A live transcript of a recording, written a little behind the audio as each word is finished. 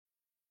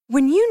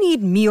When you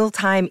need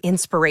mealtime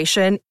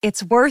inspiration,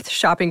 it's worth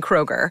shopping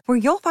Kroger, where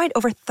you'll find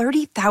over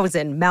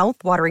 30,000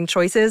 mouth-watering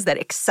choices that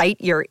excite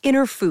your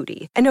inner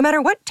foodie. And no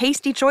matter what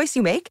tasty choice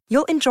you make,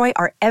 you'll enjoy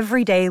our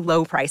everyday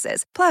low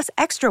prices, plus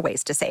extra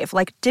ways to save,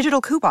 like digital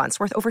coupons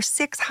worth over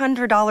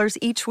 $600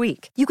 each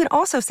week. You can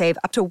also save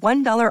up to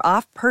 $1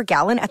 off per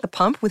gallon at the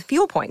pump with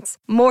fuel points.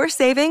 More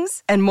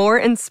savings and more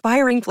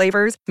inspiring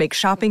flavors make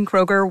shopping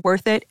Kroger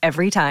worth it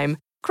every time.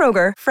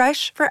 Kroger,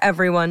 fresh for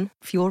everyone.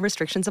 Fuel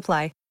restrictions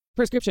apply.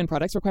 Prescription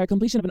products require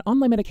completion of an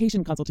online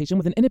medication consultation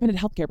with an independent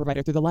healthcare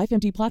provider through the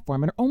LifeMD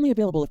platform and are only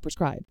available if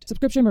prescribed.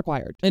 Subscription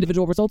required.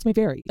 Individual results may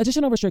vary.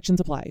 Additional restrictions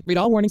apply. Read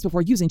all warnings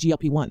before using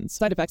GLP-1s.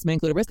 Side effects may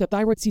include a risk of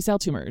thyroid C-cell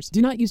tumors.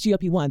 Do not use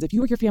GLP-1s if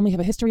you or your family have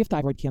a history of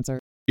thyroid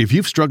cancer. If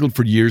you've struggled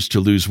for years to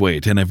lose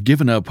weight and have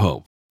given up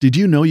hope, did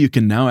you know you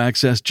can now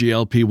access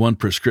GLP-1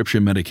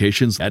 prescription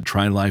medications at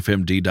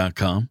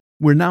TryLifeMD.com?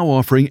 We're now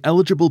offering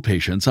eligible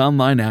patients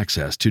online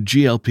access to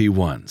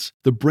GLP-1s,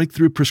 the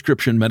breakthrough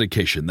prescription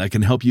medication that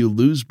can help you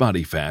lose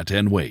body fat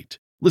and weight.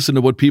 Listen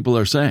to what people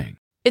are saying.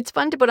 It's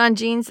fun to put on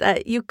jeans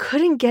that you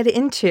couldn't get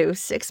into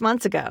 6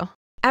 months ago.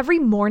 Every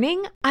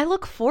morning, I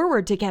look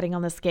forward to getting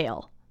on the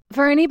scale.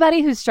 For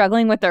anybody who's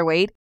struggling with their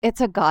weight,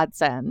 it's a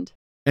godsend.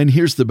 And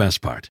here's the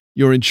best part.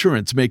 Your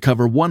insurance may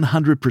cover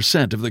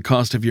 100% of the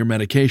cost of your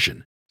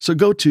medication. So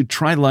go to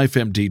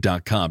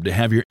TryLifeMD.com to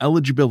have your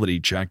eligibility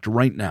checked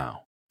right now.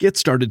 Get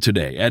started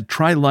today at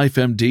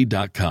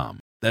TryLifeMD.com.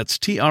 That's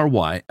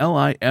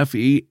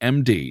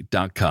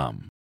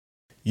TryLifeMD.com.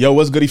 Yo,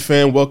 what's goody,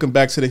 fam? Welcome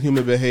back to the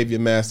Human Behavior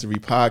Mastery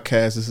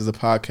Podcast. This is a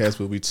podcast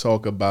where we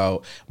talk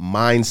about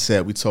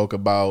mindset. We talk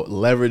about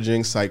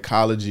leveraging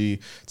psychology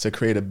to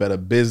create a better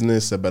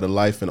business, a better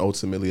life, and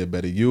ultimately a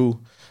better you.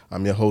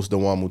 I'm your host,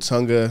 Dewan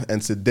Mutunga,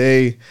 and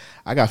today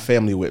I got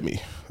family with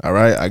me. All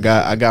right, I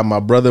got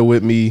my brother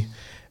with me.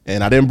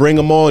 And I didn't bring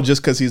him on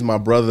just because he's my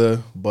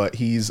brother, but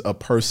he's a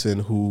person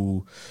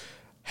who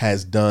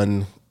has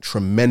done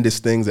tremendous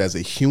things as a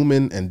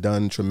human and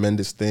done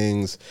tremendous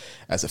things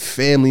as a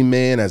family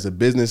man, as a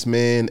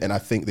businessman. And I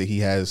think that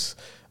he has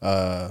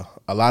a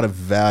lot of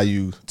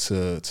value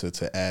to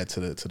add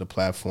to the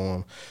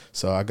platform.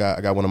 So I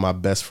got one of my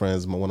best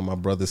friends, one of my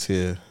brothers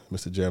here,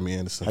 Mr. Jeremy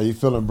Anderson. How you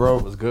feeling, bro?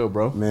 What's good,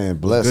 bro? Man,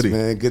 blessed,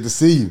 man. Good to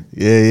see you.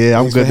 Yeah,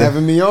 I'm Thanks good. For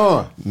having me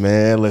on.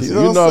 Man, listen,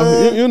 you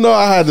know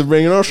I had to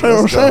bring, I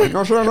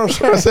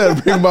said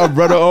to bring my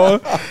brother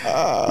on.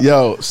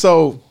 Yo,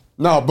 so.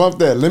 No, bump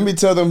that. Let me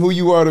tell them who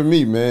you are to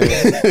me, man.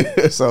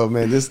 So,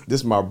 man,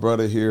 this my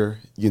brother here.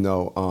 You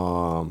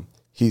know,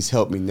 he's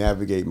helped me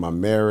navigate my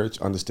marriage,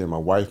 understand my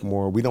wife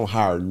more. We don't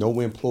hire no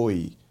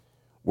employee,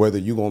 whether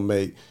you're going to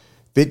make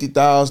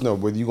 $50,000 or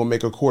whether you're going to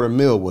make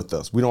 $250,000 with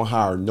us. We don't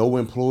hire no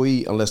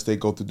employee unless they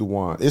go through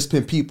Dewan. It's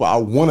been people I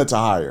wanted to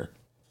hire.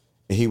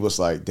 And he was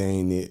like,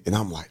 dang it. And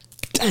I'm like,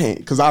 dang,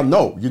 because I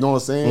know, you know what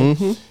I'm saying?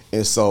 Mm-hmm.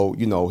 And so,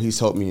 you know, he's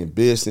helped me in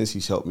business.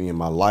 He's helped me in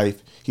my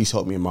life. He's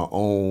helped me in my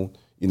own,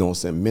 you know what I'm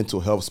saying, mental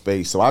health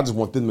space. So I just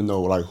want them to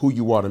know, like, who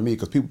you are to me,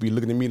 because people be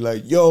looking at me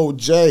like, yo,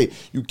 Jay,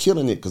 you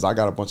killing it, because I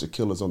got a bunch of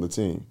killers on the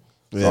team.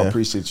 So yeah. I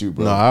appreciate you,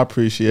 bro. No, I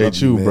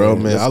appreciate you, bro,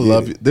 man. I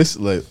love you.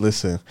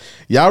 Listen,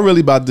 y'all really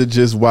about to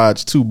just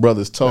watch two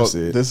brothers talk.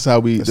 This is how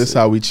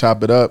we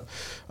chop it up.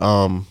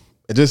 And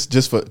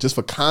just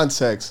for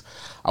context,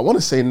 I want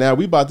to say now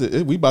we about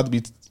to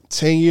be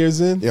 10 years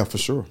in. Yeah, for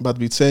sure. About to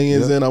be 10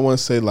 years in. I want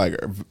to say like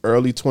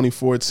early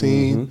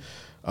 2014.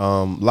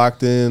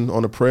 Locked in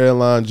on the prayer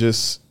line,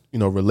 just, you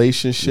know,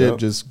 relationship,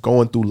 just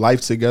going through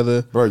life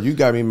together. Bro, you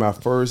got me my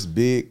first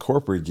big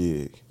corporate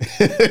gig.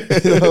 You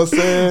know what I'm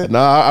saying?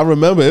 Nah, I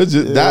remember. It was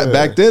just that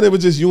back then. It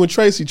was just you and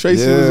Tracy.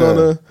 Tracy was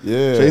on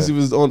Tracy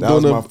was on. That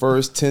was my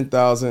first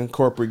 10,000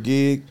 corporate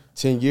gig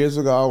 10 years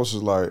ago. I was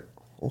just like,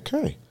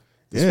 okay,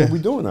 this is what we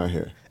doing out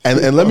here.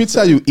 And let me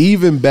tell you,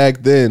 even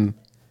back then,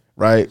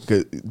 right?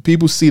 'Cause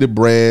people see the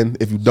brand.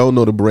 If you don't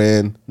know the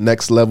brand,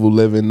 Next Level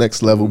Living,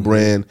 Next Level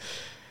brand.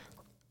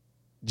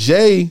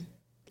 Jay,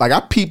 like, I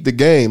peeped the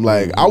game.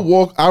 Like, I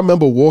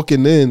remember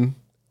walking in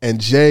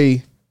and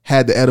Jay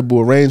had the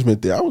edible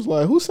arrangement there. I was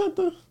like, who sent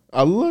the?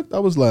 I looked, I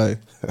was like,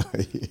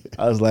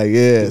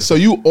 yeah. So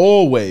you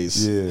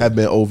always have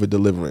been over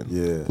delivering.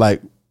 Yeah.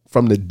 Like,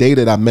 from the day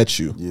that I met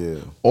you. Yeah.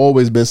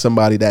 Always been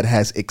somebody that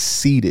has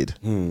exceeded.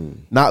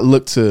 Not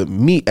look to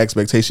meet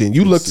expectation.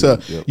 You look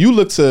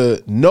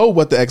to know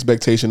what the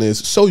expectation is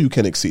so you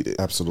can exceed it.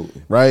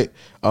 Absolutely. Right?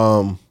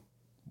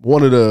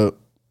 One of the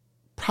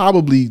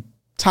probably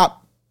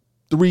top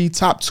 2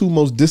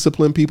 most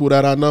disciplined people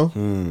that I know,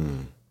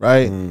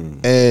 right?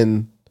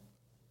 And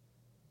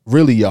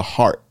really your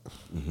heart,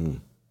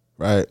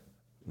 right?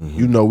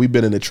 You know, we've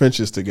been in the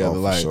trenches together,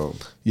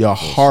 your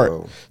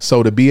heart.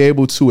 So to be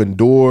able to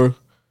endure,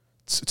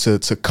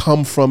 to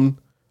come from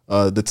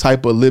the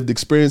type of lived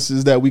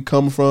experiences that we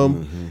come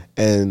from,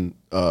 and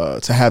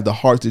to have the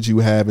heart that you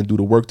have and do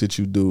the work that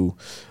you do,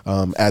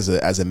 as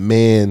a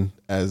man,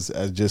 as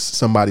just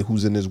somebody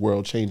who's in this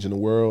world changing the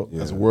world,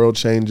 as a world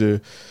changer.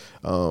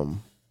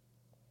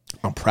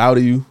 I'm proud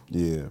of you.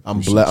 Yeah,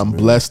 I'm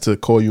blessed to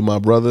call you my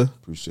brother.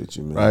 Appreciate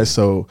you, man. Right,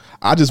 so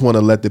I just want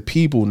to let the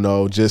people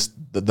know just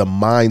the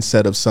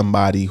mindset of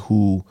somebody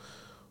who,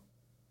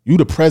 you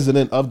the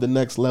president of the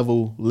Next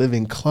Level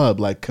Living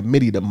Club, like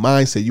committee, the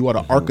mindset, you are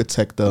the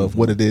architect of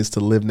what it is to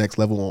live next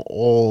level on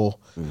all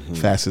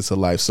facets of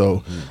life.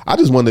 So I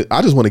just want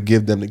to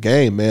give them the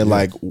game, man.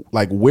 Yeah.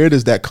 Like where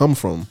does that come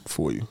from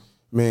for you?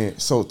 Man,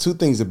 so two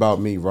things about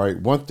me, right?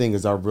 One thing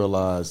is I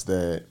realized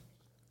that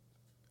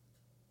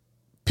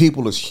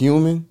people is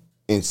human,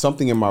 and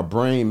something in my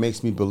brain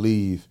makes me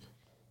believe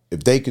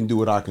if they can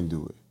do it, I can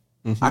do it.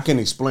 I can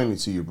explain it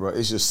to you, bro.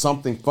 It's just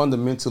something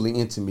fundamentally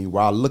into me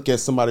where I look at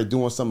somebody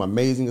doing something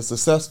amazing and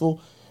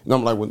successful, and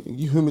I'm like, well,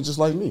 you human just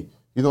like me.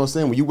 You know what I'm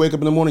saying? When you wake up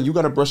in the morning, you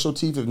got to brush your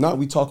teeth. If not,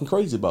 we talking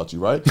crazy about you,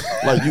 right?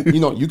 Like, you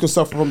know, you can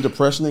suffer from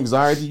depression,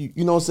 anxiety.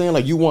 You know what I'm saying?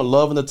 Like, you want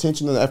love and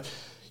attention. And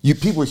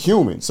people are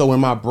human. So in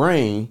my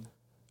brain,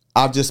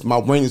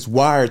 my brain is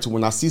wired to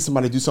when I see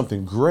somebody do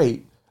something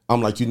great,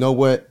 I'm like, you know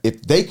what?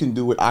 If they can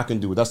do it, I can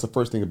do it. That's the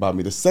first thing about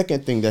me. The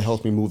second thing that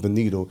helps me move the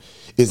needle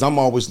is I'm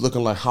always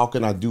looking like, how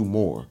can I do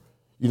more?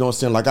 You know what I'm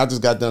saying? Like, I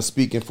just got done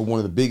speaking for one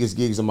of the biggest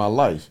gigs of my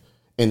life.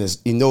 And it's,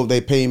 you know, they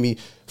pay me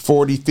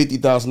 $40,000,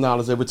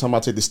 $50,000 every time I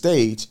take the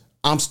stage.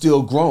 I'm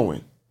still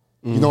growing.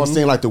 You know what I'm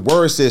saying? Like the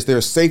word says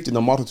there's safety in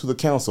the multitude of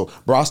counsel.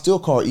 Bro, I still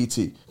call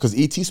E.T. because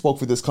E.T. spoke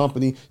for this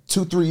company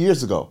 2-3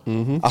 years ago.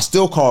 I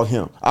still call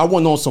him. I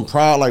wasn't on some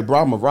pride like, bro,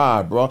 I'm a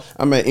ride, bro.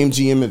 I'm at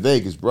MGM in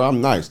Vegas, bro.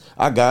 I'm nice.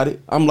 I got it.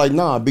 I'm like,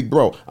 nah, big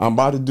bro, I'm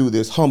about to do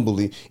this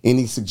humbly.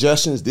 Any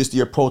suggestions? This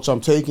the approach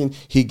I'm taking.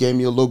 He gave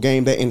me a little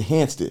game that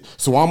enhanced it.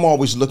 So I'm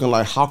always looking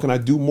like, how can I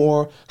do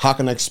more? How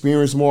can I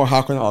experience more?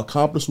 How can I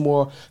accomplish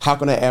more? How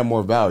can I add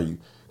more value?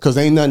 Because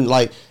ain't nothing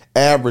like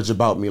average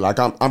about me. Like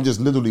I'm just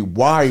literally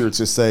wired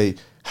to say,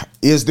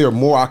 is there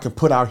more I can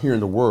put out here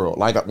in the world?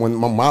 Like when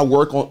my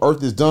work on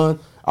earth is done,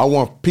 I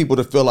want people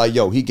to feel like,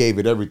 yo, he gave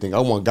it everything. I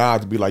want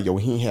God to be like, yo,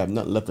 he ain't have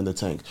nothing left in the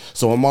tank.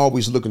 So I'm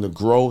always looking to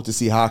grow, to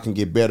see how I can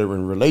get better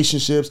in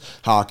relationships,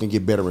 how I can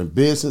get better in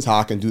business, how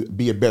I can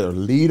be a better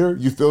leader.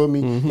 You feel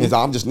me? And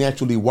I'm just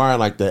naturally wired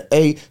like that,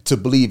 to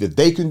believe if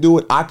they can do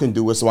it, I can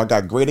do it. So I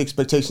got great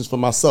expectations for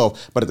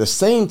myself. But at the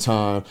same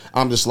time,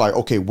 I'm just like,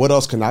 okay, what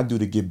else can I do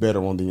to get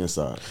better on the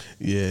inside?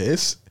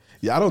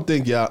 Yeah, I don't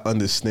think y'all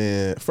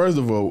understand. First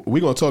of all, we're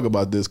going to talk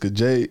about this because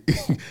Jay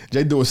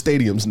doing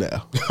stadiums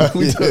now.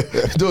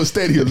 Doing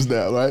stadiums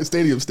now, right?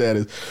 Stadium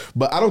status.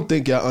 But I don't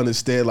think y'all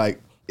understand,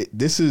 like,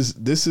 this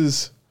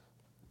is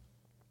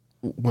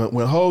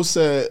when Ho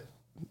said,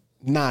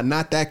 nah,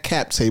 not that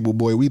cap table,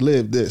 boy. We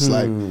live this.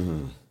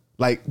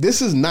 Like,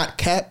 this is not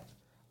cap.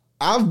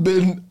 I've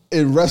been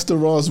in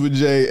restaurants with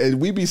Jay,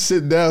 and we be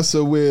sitting down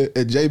somewhere,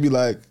 and Jay be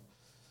like,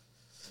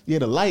 yeah,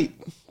 the light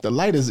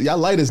is, y'all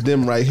light is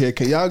dim right here.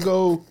 Can y'all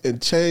go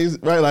and change?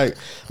 Right?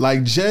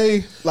 Like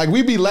Jay, like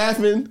we be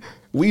laughing.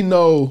 We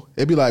know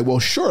it'd be like, well,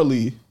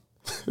 surely.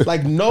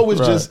 Like, no,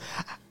 it's just,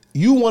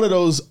 you one of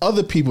those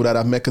other people that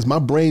I've met because my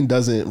brain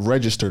doesn't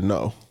register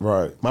no.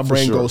 Right. My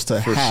brain goes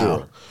to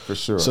how. For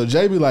sure. So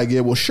Jay be like,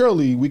 yeah, well,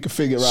 surely we can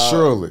figure out.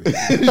 Surely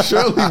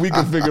we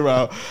can figure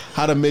out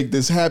how to make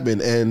this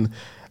happen. And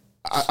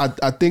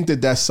I think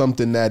that's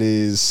something that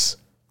is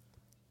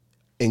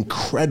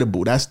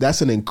incredible.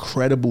 That's an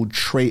incredible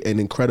trait, an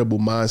incredible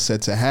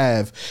mindset to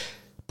have,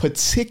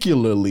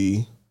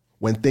 particularly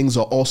when things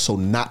are also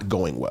not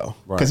going well.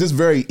 Because it's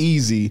very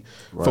easy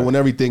for when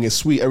everything is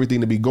sweet,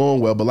 everything to be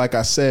going well. But like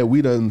I said,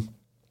 we done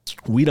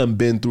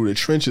been through the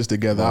trenches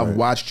together. I've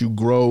watched you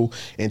grow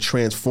and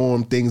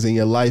transform things in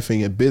your life and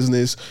your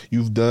business.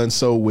 You've done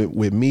so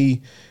with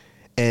me.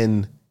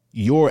 And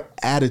your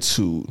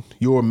attitude,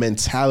 your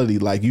mentality,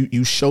 like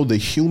you show the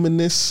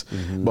humanness,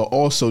 but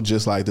also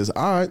just like this,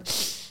 all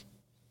right,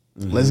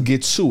 let's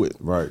get to it.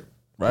 Right.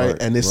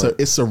 And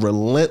it's a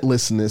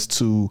relentlessness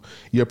to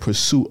your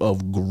pursuit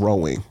of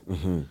growing.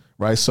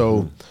 Right.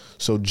 So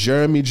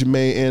Jeremy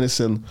Jermaine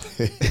Anderson,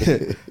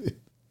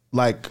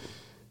 like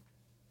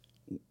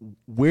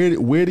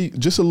where do you,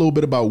 just a little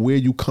bit about where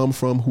you come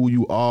from, who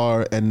you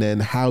are, and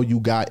then how you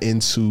got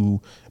into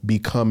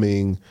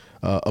becoming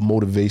a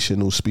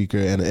motivational speaker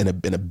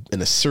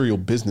and a serial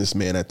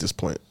businessman at this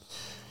point.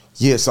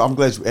 Yeah, so I'm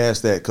glad you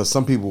asked that, because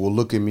some people will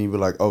look at me and be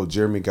like, oh,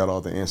 Jeremy got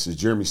all the answers.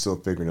 Jeremy's still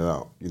figuring it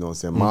out. You know what I'm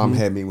saying? Mom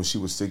had me when she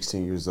was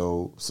 16 years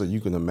old. So you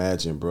can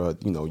imagine, bro,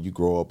 you know, you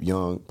grow up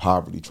young,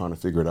 poverty, trying to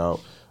figure it out.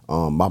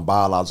 My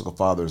biological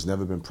father has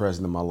never been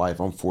present in my life.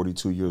 I'm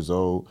 42 years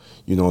old.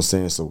 You know what I'm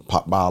saying? So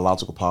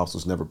biological pops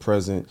was never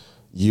present.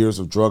 Years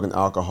of drug and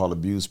alcohol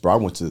abuse. Bro, I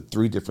went to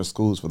 3 different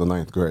schools for the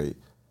 9th grade.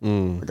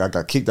 Like I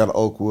got kicked out of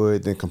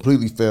Oakwood, then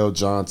completely failed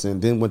Johnson,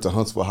 then went to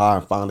Huntsville High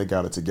and finally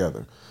got it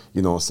together.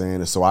 You know what I'm saying?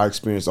 And so I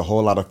experienced a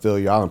whole lot of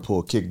failure. I done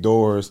pulled kick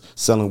doors,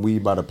 selling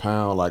weed by the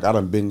pound. Like I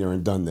done been there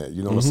and done that.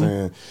 You know what I'm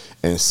saying?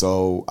 And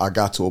so I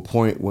got to a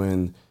point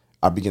when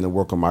I began to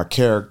work on my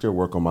character,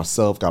 work on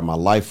myself, got my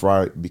life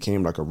right,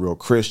 became like a real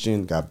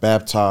Christian, got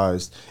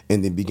baptized,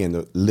 and then began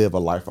to live a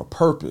life of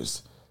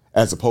purpose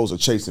as opposed to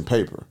chasing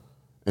paper.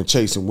 and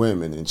chasing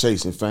women and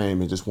chasing fame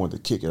and just wanted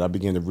to kick it. I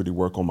began to really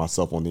work on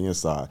myself on the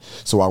inside.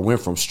 So I went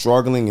from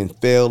struggling and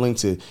failing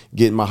to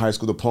getting my high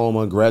school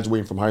diploma,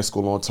 graduating from high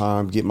school on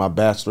time, getting my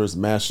bachelor's,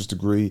 master's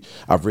degree.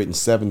 I've written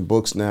 7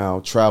 books now,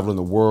 traveling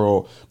the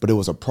world, but it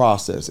was a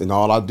process. And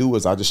all I do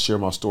is I just share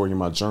my story and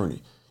my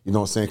journey. You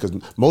know what I'm saying?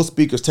 Because most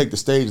speakers take the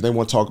stage, they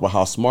want to talk about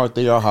how smart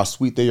they are, how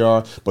sweet they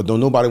are, but don't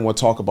nobody want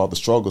to talk about the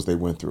struggles they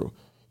went through.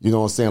 You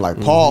know what I'm saying?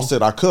 Like Paul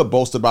said, I could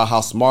boast about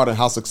how smart and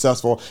how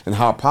successful and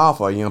how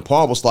powerful I am.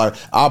 Paul was like,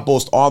 I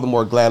boast all the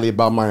more gladly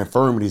about my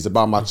infirmities,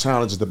 about my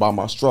challenges, about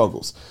my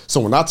struggles. So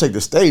when I take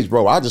the stage,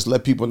 bro, I just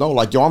let people know,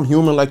 like, yo, I'm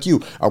human like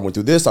you. I went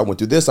through this, I went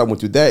through this, I went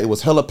through that. It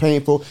was hella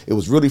painful. It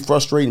was really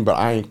frustrating, but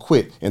I ain't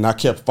quit. And I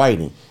kept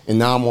fighting. And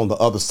now I'm on the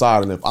other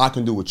side. And if I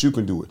can do it, you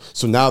can do it.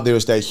 So now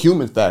there's that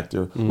human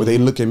factor where they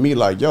look at me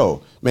like,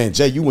 yo, man,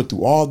 Jay, you went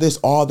through all this,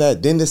 all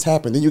that. Then this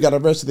happened. Then you got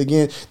arrested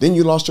again. Then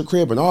you lost your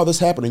crib and all this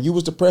happened. And you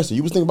was depressed. And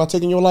you was thinking about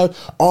taking your life.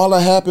 All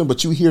that happened.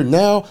 But you here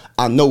now.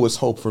 I know it's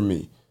hope for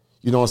me.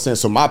 You know what I'm saying?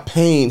 So my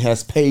pain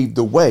has paved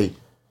the way,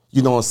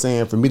 you know what I'm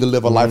saying, for me to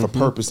live a life of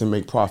purpose and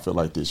make profit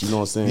like this. You know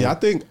what I'm saying? Yeah, I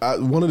think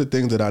one of the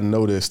things that I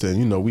noticed, and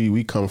you know,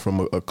 we come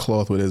from a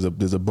cloth where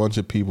there's a bunch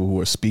of people who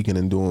are speaking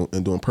and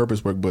doing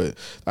purpose work, but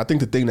I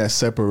think the thing that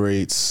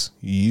separates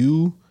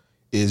you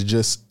is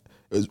just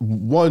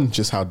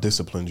how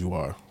disciplined you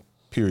are,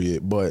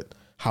 period, but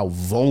how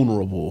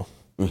vulnerable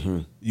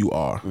you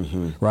are,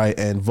 right?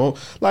 And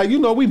like, you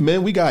know, we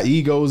men, we got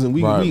egos and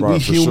we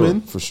human.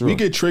 For sure. We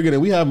get triggered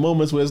and we have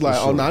moments where it's like,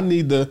 oh, no, I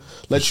need to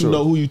let you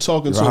know who you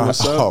talking to.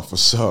 What's up? Oh, for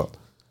sure.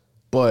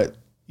 But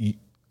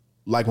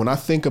like when I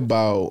think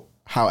about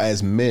how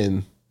as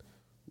men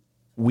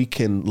we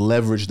can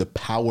leverage the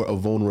power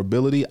of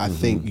vulnerability, I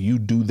think you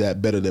do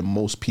that better than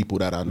most people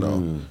that I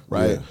know,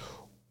 right? Yeah.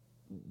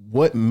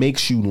 What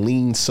makes you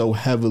lean so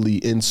heavily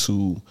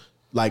into,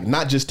 like,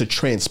 not just the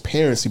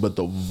transparency, but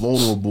the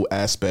vulnerable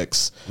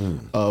aspects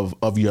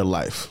of your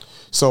life?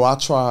 So I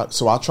try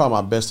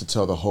my best to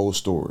tell the whole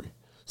story.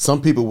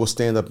 Some people will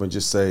stand up and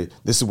just say,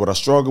 this is what I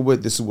struggled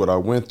with, this is what I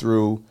went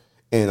through,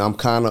 and I'm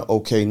kind of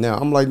okay now.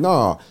 I'm like,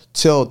 nah,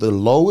 tell the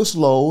lowest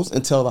lows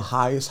and tell the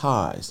highest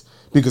highs.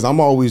 Because I'm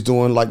always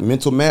doing like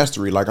mental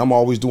mastery, like I'm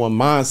always doing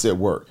mindset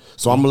work.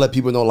 So I'm gonna let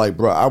people know, like,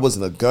 bro, I was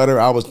in the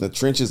gutter, I was in the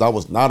trenches, I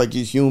was not a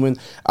good human,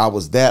 I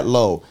was that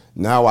low.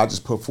 Now I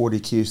just put 40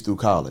 kids through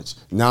college.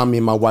 Now me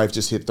and my wife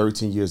just hit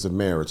 13 years of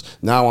marriage.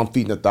 Now I'm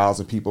feeding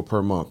 1,000 people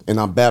per month, and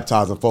I'm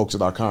baptizing folks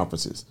at our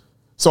conferences.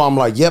 So I'm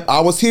like, yep, I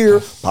was here.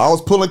 I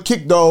was pulling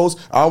kick doors.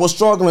 I was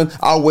struggling.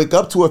 I'll wake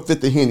up to a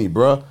fifth of Henny,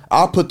 bro.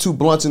 I'll put 2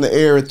 blunts in the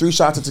air and 3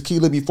 shots of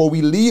tequila before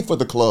we leave for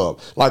the club.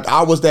 Like,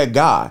 I was that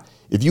guy.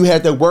 If you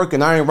had that work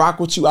and I ain't rock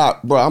with you,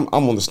 I'm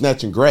on the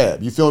snatch and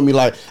grab. You feel me?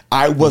 Like,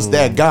 I was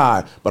that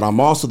guy, but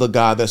I'm also the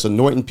guy that's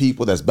anointing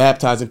people, that's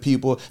baptizing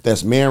people,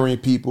 that's marrying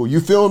people.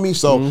 You feel me?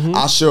 So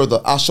I show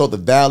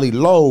the valley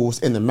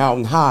lows and the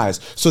mountain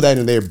highs, so that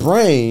in their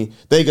brain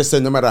they can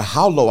say, no matter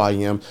how low I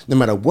am, no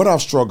matter what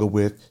I've struggled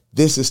with,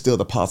 this is still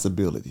the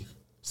possibility.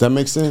 Does that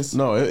make sense?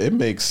 No, it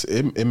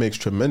makes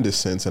tremendous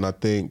sense, and I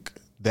think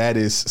that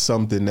is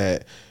something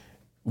that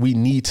we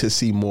need to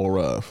see more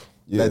of.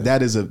 Yeah.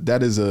 That is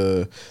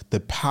the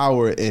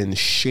power in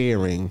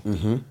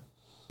sharing,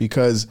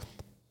 because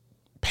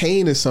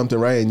pain is something,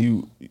 right?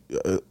 And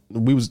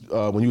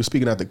when you were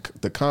speaking at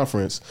the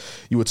conference,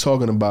 you were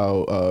talking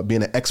about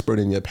being an expert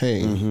in your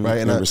pain, right?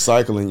 And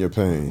recycling your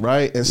pain,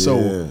 right? And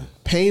so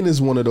pain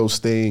is one of those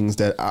things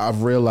that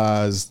I've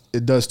realized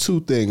it does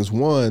 2 things.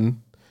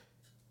 One,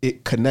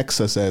 it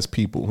connects us as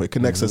people. It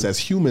connects us as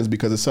humans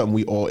because it's something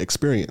we all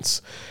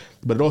experience,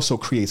 but it also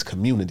creates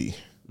community.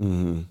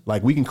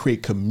 Like, we can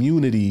create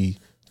community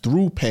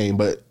through pain,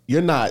 but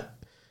you're not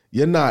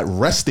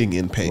resting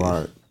in pain,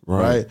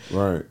 right?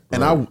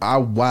 And I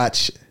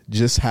watch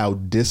just how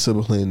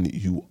disciplined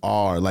you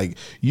are. Like,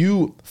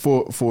 you,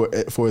 for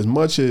as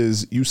much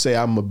as you say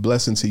I'm a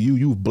blessing to you,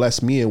 you've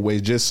blessed me in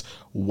ways, just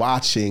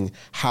watching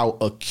how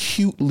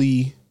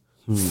acutely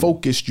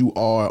focused you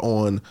are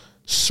on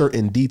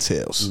certain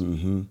details,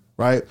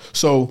 right?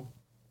 So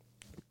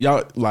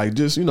y'all, like,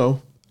 just, you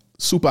know,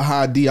 super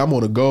high D, I'm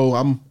on a go.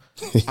 I'm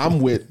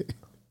with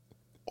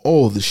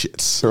all the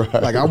shits.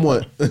 Right. Like, I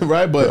want,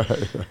 right?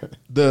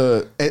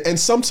 But and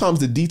sometimes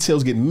the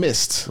details get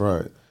missed.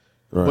 Right.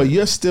 But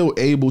you're still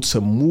able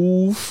to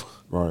move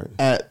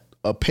at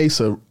a pace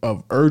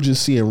of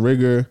urgency and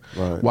rigor,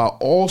 while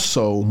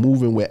also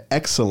moving with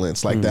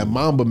excellence, like that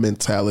Mamba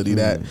mentality,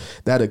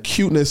 that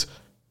acuteness.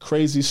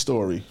 Crazy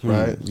story,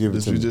 right?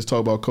 We just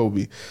talked about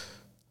Kobe.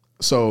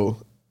 So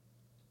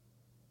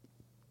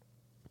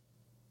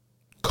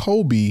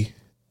Kobe,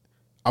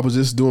 I was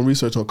just doing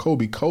research on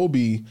Kobe.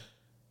 Kobe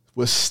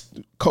was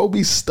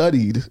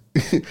studying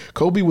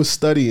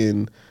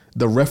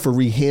the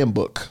referee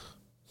handbook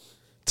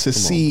to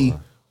see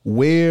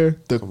where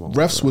the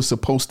refs were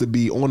supposed to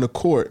be on the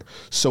court.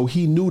 So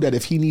he knew that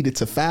if he needed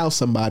to foul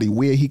somebody,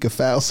 where he could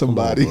foul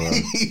somebody.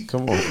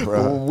 Come on,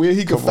 bro. Where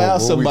he could foul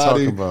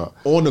somebody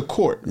on the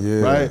court.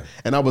 Yeah. Right.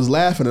 And I was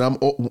laughing, and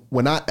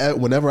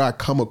whenever I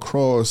come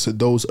across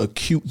those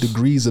acute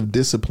degrees of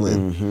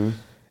discipline,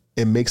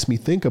 it makes me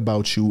think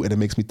about you, and it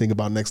makes me think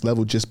about Next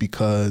Level, just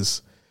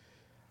because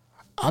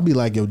I'll be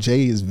like, yo,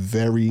 Jay is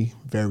very,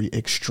 very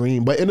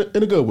extreme, but in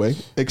a good way,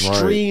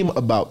 extreme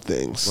about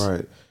things.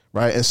 Right.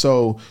 Right. And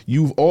so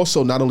you've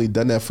also not only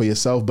done that for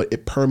yourself, but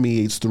it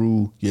permeates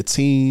through your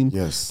team,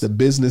 the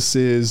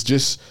businesses,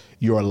 just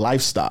your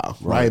lifestyle.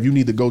 Right. If you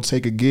need to go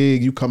take a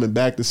gig, you coming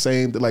back the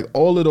same, like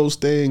all of those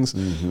things.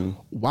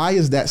 Why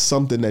is that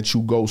something that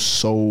you go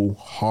so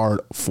hard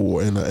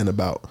for and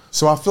about?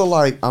 So I feel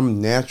like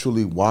I'm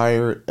naturally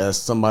wired as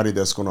somebody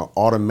that's going to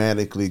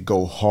automatically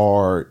go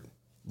hard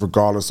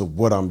regardless of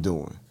what I'm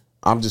doing.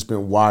 I'm just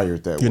been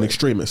wired that way. You're an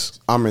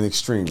extremist. I'm an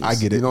extremist. I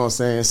get it. You know what I'm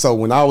saying? So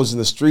when I was in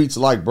the streets,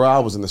 like, bro, I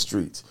was in the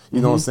streets. You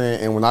know what I'm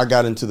saying? And when I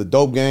got into the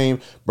dope game,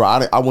 bro,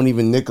 I wasn't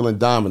even nickel and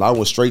diamond. I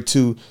went straight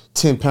to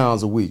 10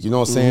 pounds a week. You know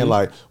what I'm saying?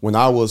 Like, when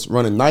I was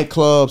running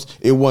nightclubs,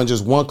 it wasn't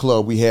just one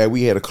club we had.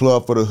 We had a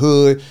club for the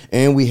hood,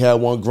 and we had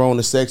one Grown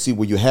and Sexy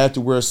where you had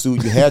to wear a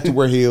suit, you had to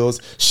wear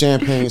heels,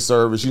 champagne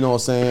service, you know what I'm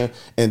saying?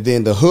 And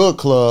then the hood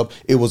club,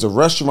 it was a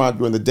restaurant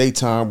during the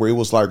daytime where it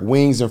was like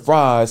wings and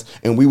fries,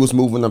 and we was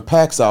moving them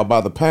packs out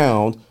by the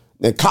pound,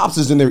 and cops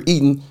is in there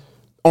eating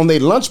on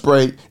their lunch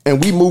break,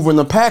 and we moving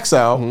the packs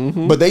out,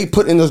 but they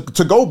put in the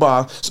to-go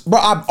box. But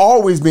I've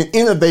always been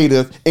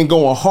innovative and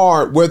going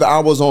hard, whether I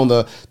was on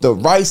the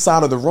right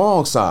side or the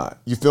wrong side.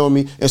 You feel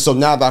me? And so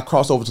now that I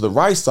cross over to the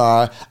right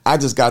side, I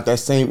just got that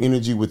same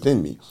energy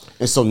within me.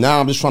 And so now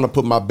I'm just trying to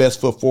put my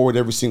best foot forward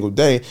every single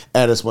day,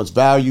 add as much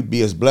value,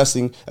 be as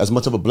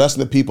much of a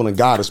blessing to people, and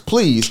God is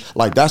pleased.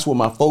 Like, that's what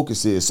my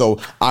focus is. So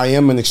I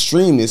am an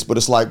extremist, but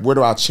it's like, where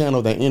do I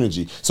channel that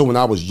energy? So when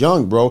I was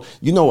young, bro,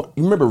 you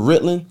remember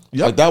Ritalin?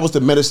 Yep. Like, that was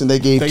the medicine they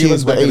gave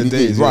kids with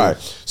ADD. Right.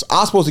 So I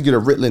was supposed to get a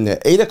Ritalin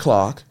at 8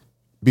 o'clock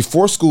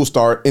before school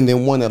start, and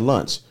then one at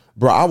lunch.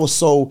 Bro, I was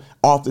so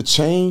off the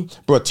chain.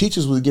 Bro,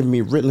 teachers was giving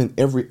me Ritalin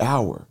every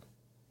hour,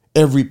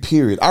 every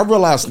period. I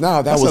realize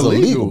now that's was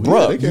illegal,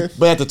 bro. Yeah,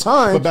 but at the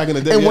time, but back in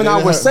the day, and when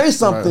I would say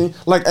something,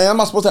 like, hey, I'm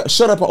not supposed to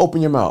shut up and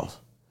open your mouth.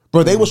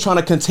 Bro, they was trying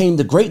to contain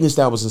the greatness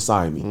that was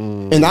inside me.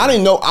 And I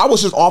didn't know. I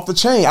was just off the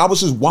chain. I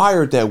was just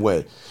wired that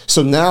way.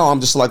 So now I'm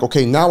just like,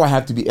 okay, now I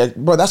have to be,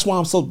 bro, that's why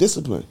I'm so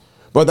disciplined.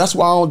 But that's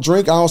why I don't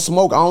drink, I don't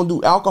smoke, I don't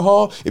do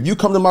alcohol. If you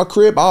come to my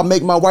crib, I'll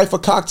make my wife a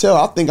cocktail.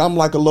 I think I'm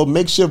like a little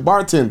makeshift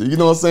bartender, you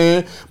know what I'm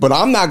saying? But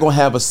I'm not gonna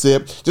have a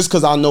sip just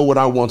because I know what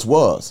I once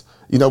was.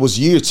 You know, it was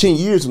 10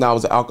 years when I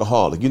was an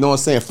alcoholic, you know what I'm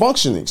saying?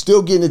 Functioning,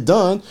 still getting it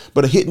done,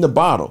 but hitting the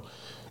bottle.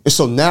 And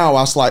so now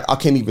I was like, I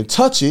can't even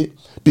touch it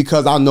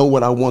because I know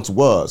what I once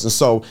was. And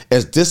so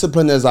as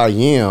disciplined as I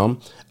am,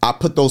 I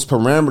put those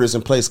parameters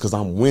in place because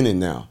I'm winning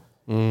now.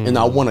 And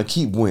I want to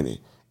keep winning.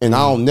 And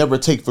I'll never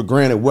take for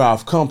granted where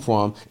I've come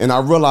from. And I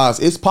realize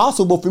it's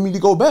possible for me to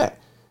go back.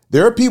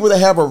 There are people that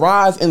have a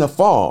rise and a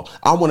fall.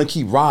 I want to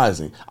keep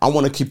rising. I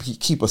want to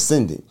keep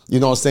ascending.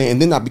 You know what I'm saying?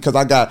 And then not because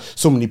I got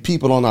so many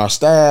people on our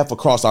staff,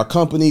 across our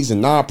companies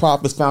and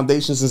nonprofits,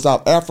 foundations in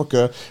South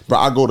Africa, but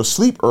I go to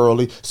sleep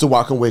early so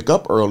I can wake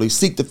up early,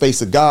 seek the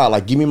face of God.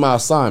 Like, give me my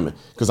assignment.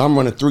 Because I'm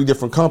running 3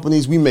 different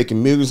companies. We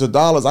making millions of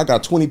dollars. I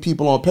got 20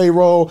 people on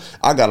payroll.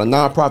 I got a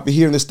nonprofit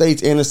here in the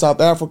States and in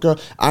South Africa.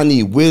 I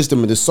need wisdom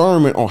and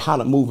discernment on how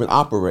to move and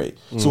operate.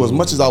 So as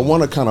much as I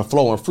want to kind of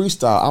flow and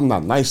freestyle, I'm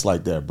not nice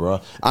like that, bro.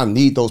 I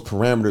need those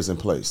parameters in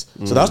place.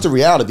 So that's the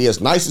reality.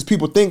 As nice as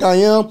people think I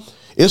am,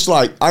 it's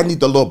like I need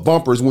the little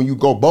bumpers when you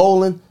go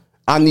bowling.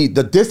 I need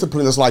the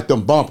discipline that's like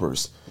them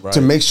bumpers to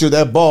make sure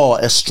that ball,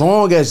 as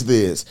strong as it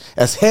is,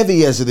 as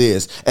heavy as it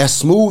is, as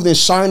smooth and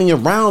shining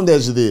around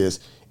as it is,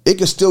 it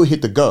can still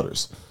hit the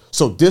gutters.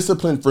 So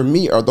discipline for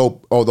me are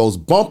those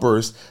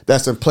bumpers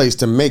that's in place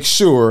to make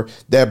sure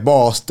that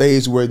ball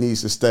stays where it needs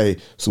to stay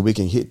so we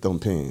can hit them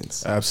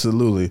pins.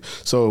 Absolutely.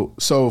 So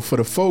for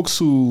the folks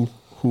who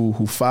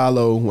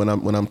follow when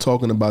I'm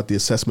talking about the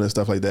assessment and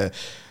stuff like that,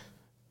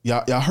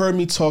 y'all heard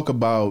me talk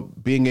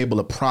about being able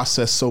to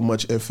process so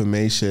much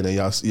information, and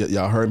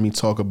y'all heard me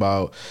talk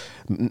about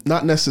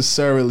not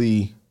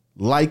necessarily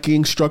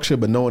liking structure,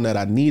 but knowing that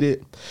I need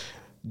it.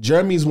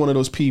 Jeremy's one of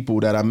those people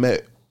that I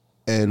met,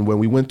 and when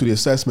we went through the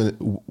assessment,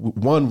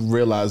 one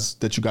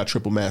realized that you got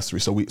triple mastery.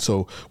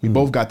 So we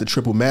both got the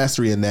triple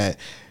mastery in that.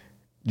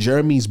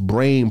 Jeremy's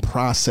brain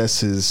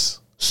processes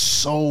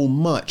so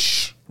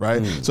much,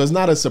 right? So it's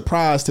not a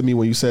surprise to me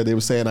when you said they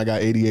were saying I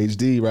got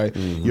ADHD, right?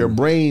 Your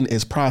brain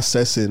is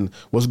processing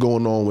what's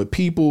going on with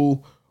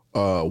people,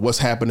 what's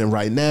happening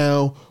right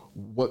now,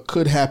 what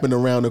could happen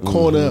around the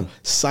corner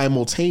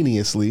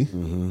simultaneously,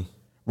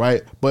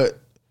 right? But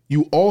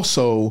you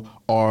also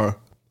are,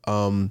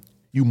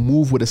 you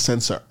move with a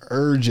sense of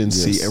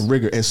urgency and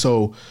rigor. And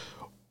so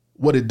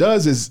what it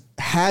does is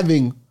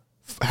having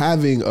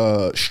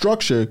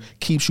structure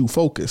keeps you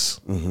focused,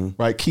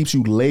 right? Keeps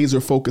you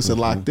laser focused and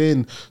locked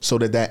in so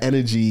that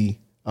energy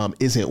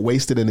isn't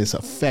wasted and it's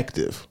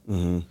effective.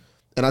 And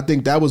I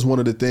think that was one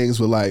of the things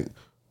where like,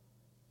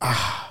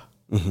 I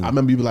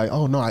remember you be like,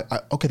 oh no,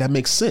 okay, that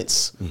makes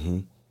sense.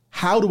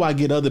 How do I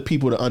get other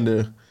people to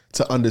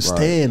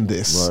understand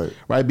this?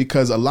 Right?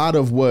 Because a lot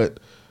of what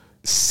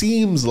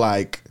seems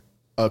like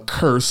a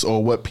curse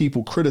or what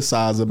people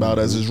criticize about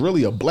us is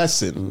really a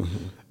blessing.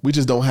 We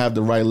just don't have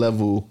the right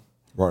level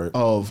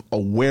of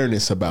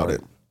awareness about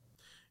it.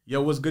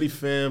 Yo, what's goody,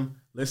 fam?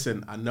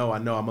 Listen, I know.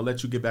 I'm going to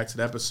let you get back to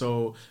the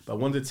episode, but I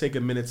wanted to take a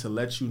minute to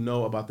let you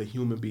know about the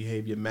Human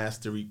Behavior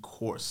Mastery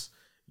course.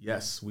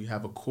 Yes, we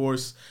have a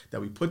course that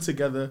we put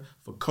together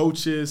for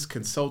coaches,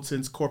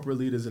 consultants, corporate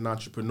leaders, and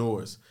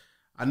entrepreneurs.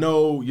 I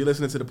know you're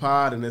listening to the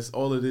pod and it's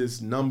all of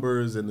this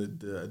numbers and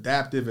the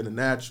adaptive and the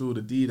natural,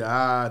 the D, the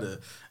I, the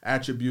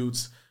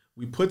attributes.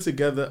 We put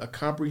together a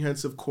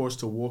comprehensive course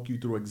to walk you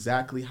through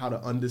exactly how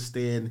to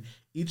understand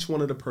each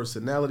one of the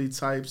personality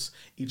types,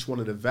 each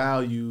one of the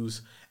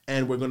values,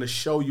 and we're going to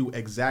show you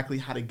exactly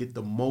how to get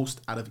the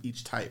most out of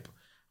each type.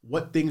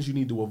 What things you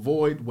need to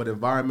avoid, what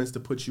environments to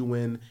put you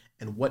in,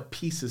 and what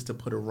pieces to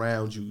put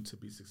around you to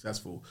be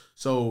successful.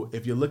 So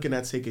if you're looking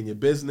at taking your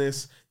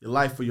business, your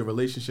life, or your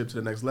relationship to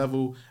the next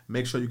level,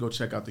 make sure you go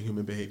check out the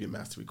Human Behavior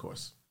Mastery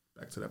course.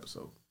 Back to the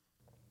episode.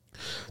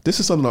 This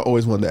is something I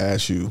always wanted to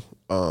ask you,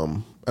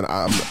 and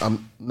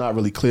I'm not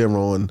really clear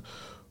on,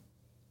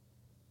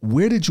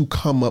 where did you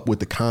come up with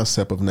the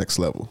concept of next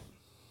level?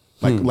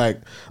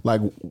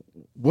 Like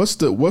what's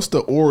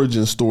the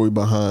origin story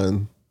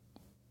behind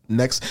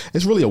next?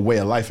 It's really a way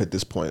of life at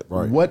this point.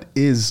 Right. What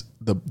is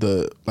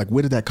the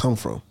where did that come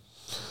from?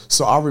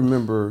 So I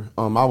remember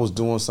I was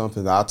doing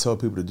something that I tell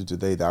people to do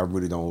today that I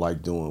really don't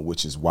like doing,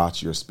 which is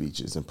watch your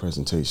speeches and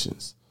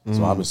presentations.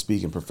 So I've been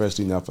speaking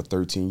professionally now for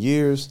 13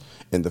 years.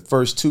 In the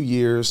first 2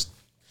 years,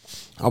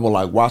 I would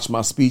like watch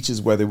my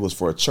speeches, whether it was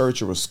for a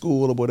church or a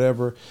school or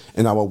whatever,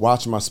 and I would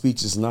watch my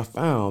speeches, and I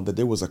found that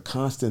there was a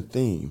constant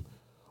theme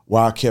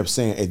where I kept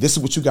saying, hey, this is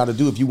what you got to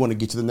do if you want to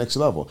get to the next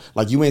level.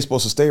 Like, you ain't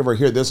supposed to stay right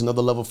here. There's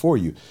another level for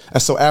you.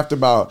 And so after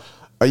about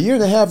a year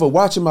and a half of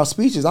watching my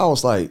speeches, I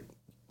was like,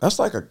 that's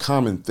like a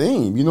common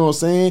theme. You know what I'm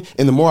saying?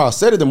 And the more I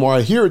said it, the more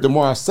I hear it, the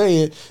more I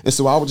say it. And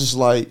so I was just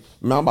like,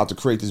 man, I'm about to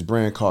create this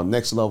brand called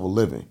Next Level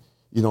Living.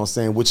 You know what I'm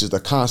saying? Which is the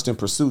constant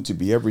pursuit to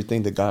be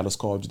everything that God has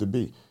called you to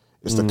be.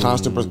 It's the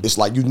constant, it's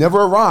like you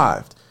never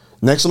arrived.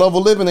 Next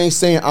Level Living ain't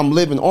saying I'm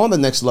living on the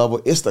next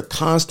level. It's the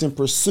constant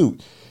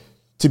pursuit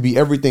to be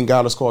everything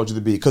God has called you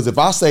to be. Because if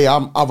I say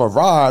I've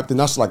arrived, then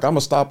that's like I'm going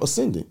to stop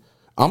ascending.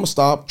 I'm going to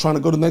stop trying to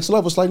go to the next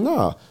level. It's like,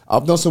 nah,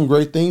 I've done some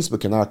great things,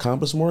 but can I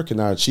accomplish more? Can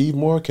I achieve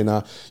more? Can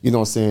I, you know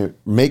what I'm saying,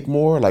 make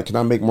more? Like, can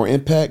I make more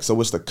impact? So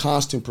it's the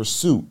constant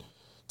pursuit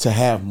to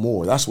have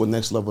more. That's what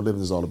Next Level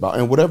Living is all about.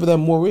 And whatever that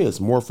more is,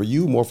 more for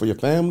you, more for your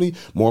family,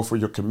 more for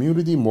your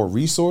community, more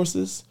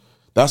resources.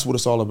 That's what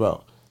it's all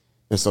about.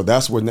 And so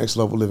that's where Next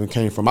Level Living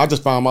came from. I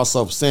just found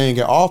myself saying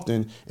it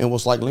often and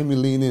was like, let me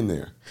lean in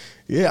there.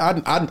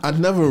 Yeah, I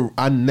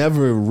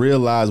never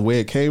realized where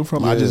it came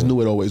from. Yeah. I just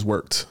knew it always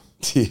worked.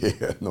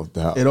 Yeah, no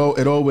doubt. It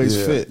always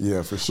fit.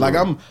 Yeah, for sure.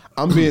 Like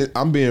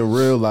I'm being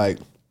real. Like,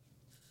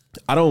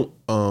 I don't.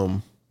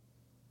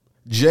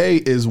 Jay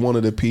is one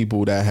of the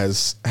people that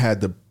has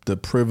had the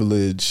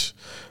privilege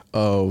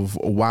of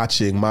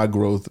watching my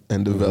growth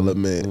and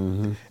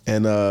development,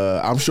 and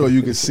I'm sure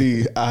you can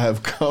see I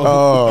have come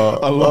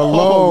a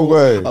long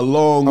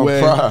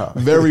way. Proud.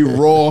 Very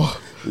raw,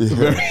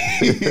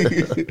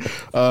 very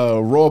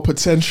raw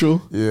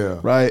potential. Yeah,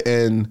 right.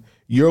 And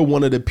you're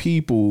one of the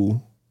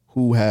people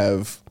who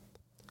have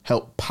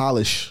helped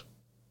polish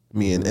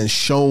me and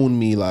shown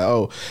me like,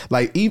 oh,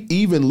 like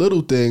even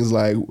little things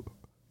like,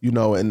 you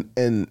know,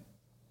 and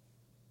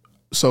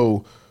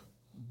so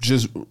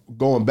just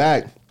going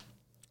back,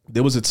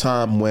 there was a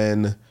time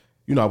when,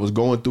 you know, I was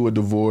going through a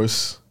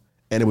divorce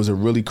and it was a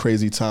really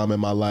crazy time in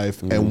my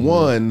life.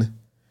 And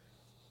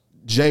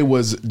Jay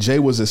was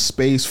a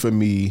space for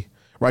me,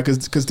 right?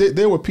 Because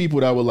there were people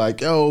that were like,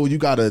 yo, you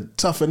got to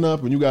toughen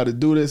up and you got to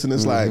do this. And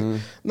it's like,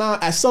 nah,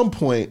 at some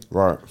point,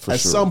 right?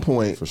 Some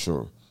point, for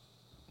sure.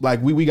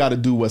 Like we got to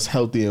do what's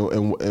healthy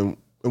and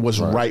what's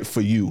right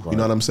for you. Right. You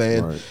know what I'm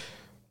saying? Right.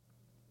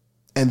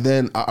 And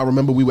then I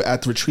remember we were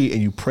at the retreat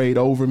and you prayed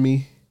over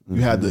me.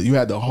 You had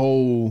the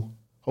whole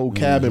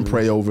cabin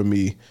pray over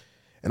me.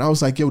 And I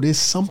was like, yo, there's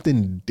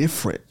something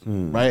different,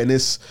 right? And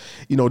it's,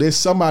 you know, there's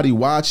somebody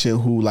watching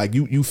who like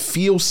you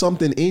feel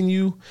something in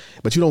you,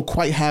 but you don't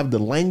quite have the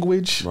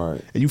language.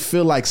 Right. And you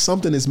feel like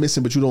something is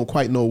missing, but you don't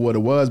quite know what it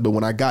was. But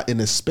when I got in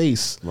this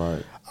space,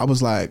 right, I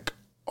was like,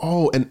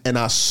 oh, and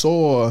I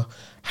saw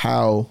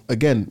how,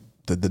 again,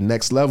 the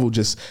next level,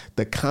 just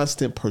the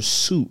constant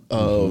pursuit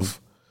of,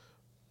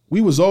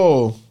 we was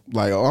all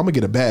like, oh, I'm gonna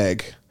get a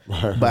bag.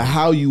 Right. But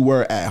how you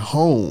were at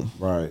home.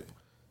 Right.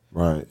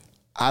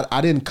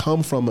 I didn't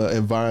come from an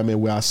environment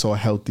where I saw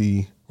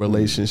healthy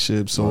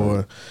relationships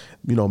or,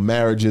 you know,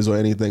 marriages or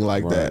anything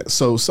like that.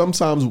 So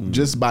sometimes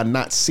just by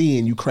not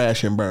seeing, you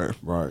crash and burn.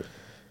 Right.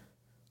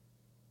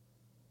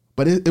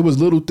 But it was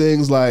little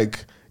things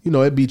like, you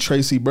know, it'd be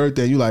Tracy's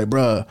birthday. And you like,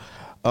 bruh,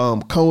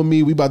 come with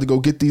me. We about to go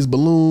get these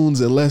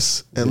balloons and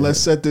let's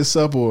set this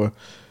up. Or,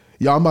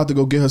 y'all, I'm about to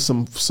go get her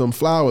some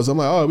flowers. I'm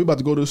like, oh, we about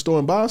to go to the store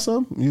and buy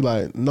some? You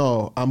like,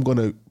 no, I'm going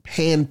to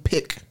hand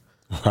pick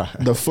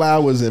the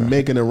flowers and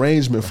make an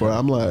arrangement for her.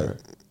 I'm like,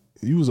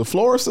 you was a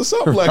florist or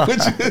something?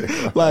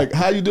 Like, like,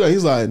 how you do it?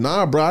 He's like,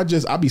 nah, bro,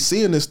 I be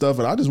seeing this stuff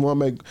and I just want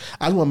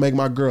to make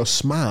my girl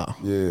smile.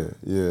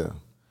 Yeah.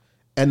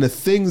 And the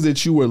things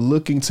that you were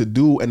looking to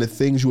do and the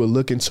things you were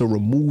looking to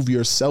remove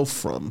yourself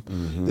from,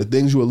 the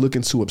things you were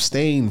looking to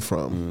abstain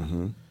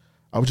from,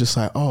 I was just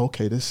like, oh,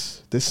 okay,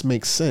 this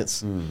makes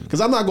sense.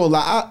 Because I'm not going to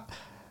lie,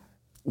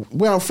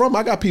 where I'm from,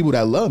 I got people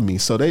that love me.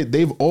 So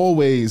they've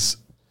always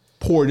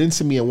poured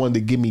into me and wanted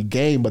to give me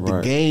game, but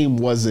the game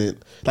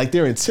wasn't, like,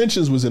 their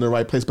intentions was in the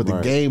right place, but the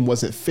game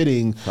wasn't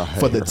fitting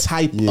for the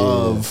type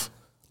of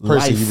person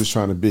life you was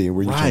trying to be and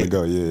where you trying to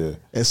go. Yeah.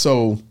 And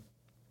so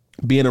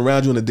being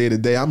around you on a day to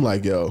day, I'm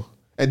like, yo,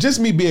 and just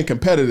me being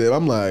competitive,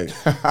 I'm like,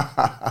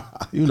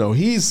 you know,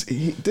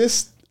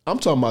 I'm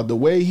talking about the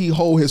way he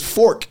hold his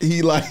fork.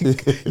 He like,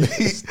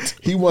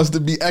 he wants to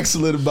be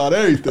excellent about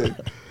everything.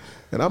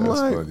 And I'm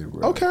like, funny,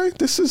 okay,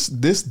 this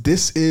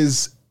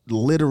is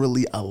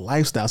literally a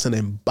lifestyle. It's an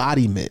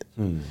embodiment.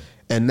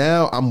 And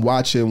now I'm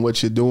watching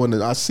what you're doing,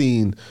 and I've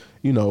seen,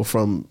 you know,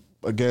 from,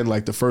 again,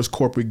 like the first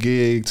corporate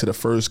gig to the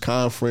first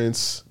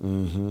conference,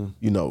 you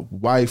know,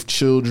 wife,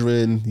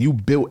 children, you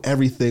built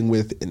everything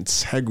with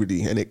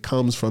integrity, and it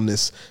comes from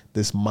this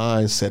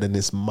mindset and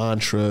this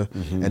mantra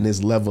and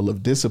this level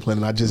of discipline.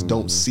 And I just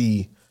don't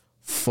see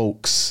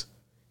folks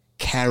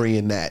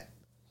carrying that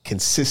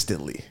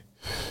consistently.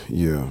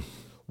 Yeah.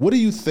 What do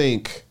you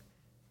think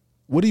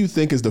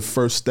is the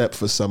first step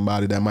for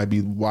somebody that might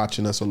be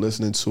watching us or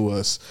listening to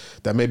us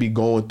that may be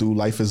going through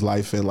life is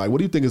life, and like, what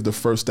do you think is the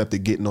first step to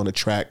getting on the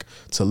track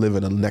to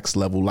living a next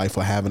level life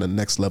or having a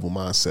next level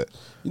mindset?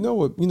 You know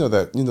what? You know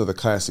the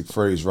classic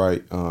phrase,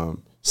 right?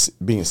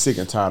 Being sick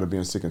and tired of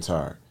being sick and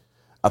tired.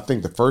 I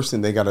think the first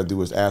thing they got to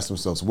do is ask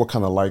themselves what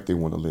kind of life they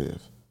want to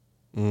live.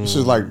 It's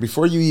just like,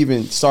 before you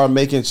even start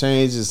making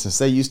changes and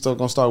say you still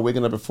gonna start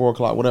waking up at 4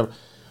 o'clock, whatever,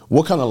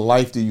 what kind of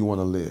life do you want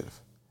to live?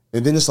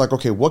 And then it's like,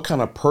 okay, what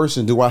kind of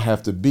person do I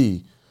have to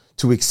be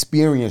to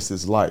experience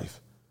this life?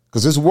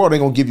 Because this world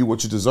ain't going to give you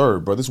what you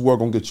deserve, bro. This world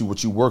going to get you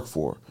what you work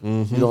for. You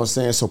know what I'm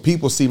saying? So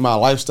people see my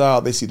lifestyle.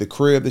 They see the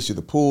crib. They see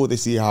the pool. They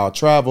see how I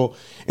travel.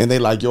 And they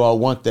like, yo, I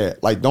want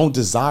that. Like, don't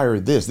desire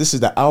this. This is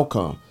the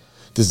outcome.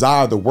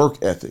 Desire the work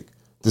ethic.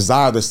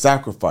 Desire the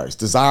sacrifice,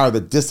 desire the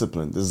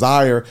discipline,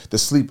 desire the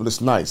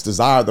sleepless nights,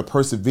 desire the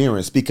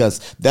perseverance,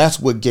 because that's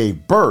what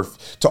gave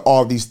birth to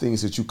all these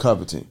things that you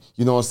coveting.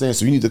 You know what I'm saying?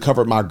 So you need to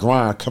cover my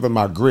grind, cover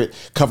my grit,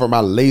 cover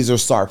my laser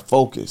sharp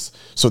focus.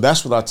 So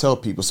that's what I tell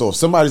people. So if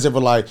somebody's ever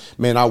like,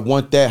 man, I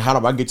want that, how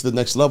do I get to the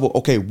next level?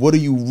 Okay, what do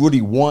you really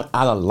want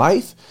out of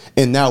life?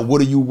 And now what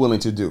are you willing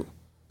to do?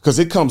 Because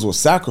it comes with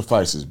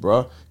sacrifices,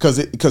 bro.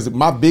 Because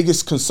my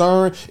biggest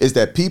concern is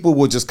that people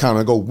will just kind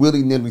of go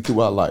willy-nilly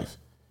throughout life.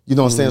 You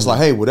know what I'm saying? It's like,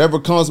 hey, whatever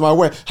comes my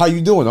way, how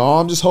you doing? Oh,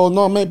 I'm just holding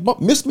on, man.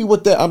 Miss me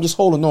with that. I'm just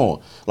holding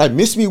on. Like,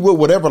 miss me with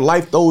whatever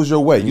life throws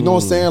your way. You know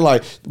what I'm saying?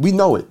 Like, we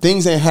know it.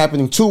 Things ain't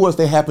happening to us.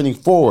 They're happening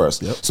for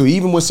us. Yep. So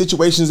even when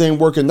situations ain't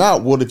working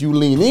out, well, if you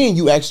lean in,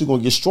 you actually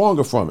going to get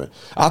stronger from it.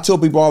 I tell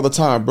people all the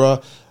time,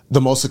 bro,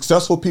 the most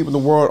successful people in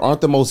the world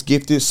aren't the most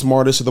gifted,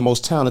 smartest, or the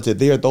most talented.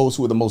 They are those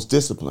who are the most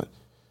disciplined.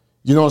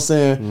 You know what I'm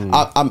saying?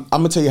 I'm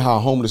going to tell you how a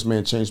homeless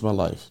man changed my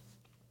life.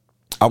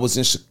 I was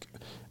in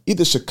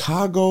either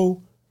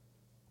Chicago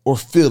or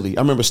Philly.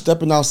 I remember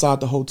stepping outside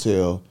the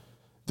hotel.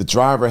 The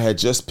driver had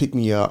just picked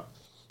me up.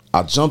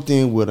 I jumped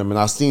in with him, and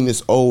I seen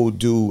this old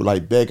dude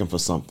like begging for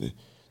something.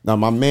 Now,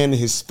 my man,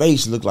 his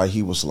face looked like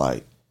he was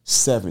like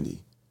 70,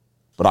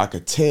 but I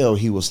could tell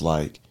he was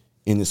like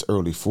in his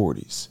early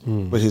 40s.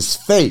 But his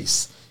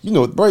face, you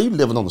know, bro, you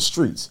living on the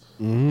streets.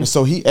 And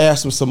so he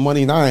asked him some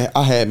money, and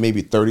I had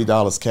maybe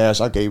 $30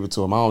 cash. I gave it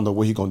to him. I don't know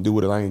what he gonna do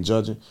with it. I ain't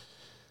judging.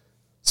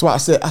 So I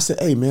said,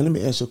 hey, man, let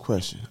me ask you a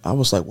question. I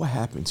was like, what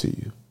happened to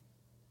you?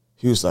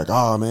 He was like,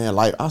 oh, man,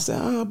 like, I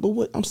said, but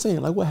what I'm saying,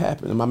 like, what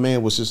happened? And my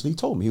man was just, he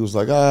told me, he was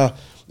like,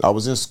 I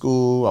was in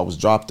school, I was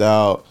dropped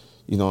out,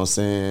 you know what I'm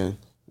saying?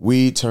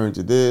 Weed turned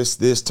to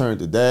this turned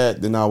to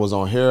that. Then I was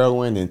on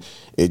heroin, and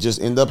it just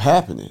ended up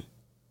happening.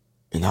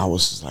 And I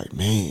was just like,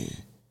 man,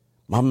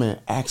 my man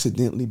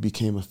accidentally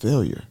became a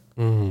failure.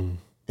 And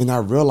I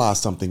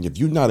realized something. If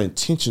you're not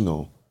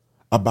intentional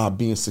about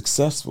being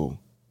successful,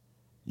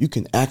 you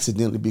can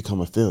accidentally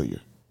become a failure.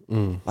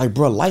 Like,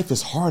 bro, life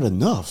is hard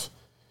enough.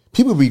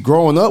 People be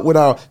growing up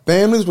without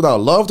families, without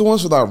loved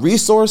ones, without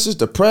resources,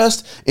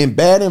 depressed, in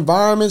bad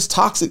environments,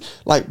 toxic.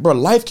 Like, bro,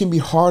 life can be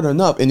hard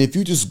enough. And if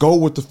you just go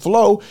with the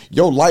flow,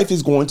 your life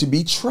is going to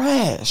be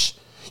trash.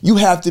 You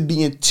have to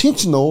be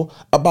intentional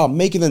about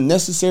making the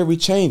necessary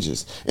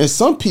changes. And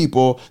some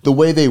people, the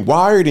way they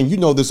wired, and you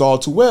know this all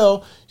too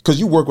well, because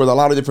you work with a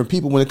lot of different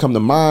people when it comes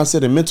to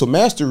mindset and mental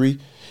mastery,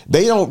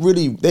 they don't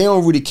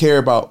really care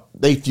about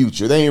their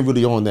future. They ain't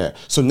really on that.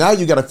 So now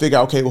you got to figure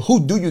out, okay, well, who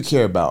do you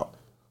care about?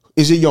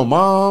 Is it your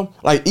mom?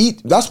 Like,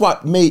 that's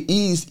what made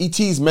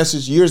E.T.'s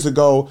message years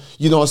ago,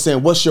 you know what I'm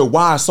saying, what's your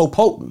why so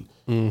potent?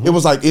 Mm-hmm. It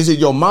was like, is it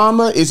your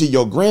mama? Is it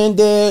your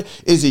granddad?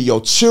 Is it your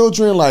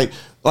children? Like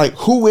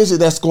who is it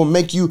that's going to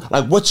make you,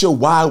 like, what's your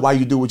why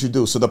you do what you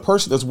do? So the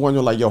person that's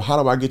wondering, like, yo,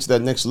 how do I get to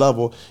that next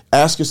level?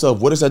 Ask yourself,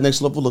 what does that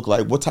next level look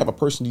like? What type of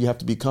person do you have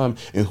to become?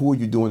 And who are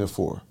you doing it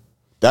for?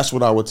 That's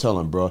what I would tell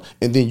him, bro.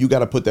 And then you got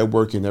to put that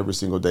work in every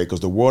single day, because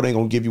the world ain't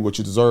going to give you what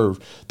you deserve.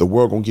 The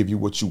world going to give you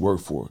what you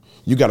work for.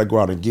 You got to go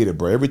out and get it,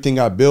 bro. Everything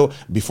I built,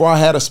 before I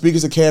had a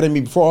Speakers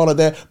Academy, before all of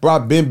that, bro,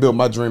 I've been built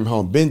my dream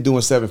home, been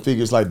doing 7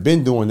 figures, like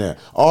been doing that.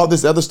 All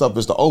this other stuff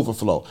is the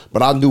overflow.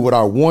 But I knew what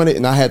I wanted,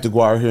 and I had to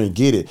go out here and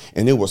get it.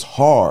 And it was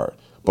hard.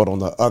 But on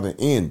the other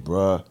end,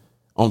 bro,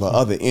 on the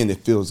other end, it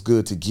feels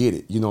good to get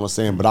it. You know what I'm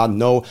saying? But I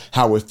know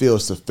how it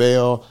feels to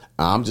fail.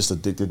 I'm just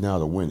addicted now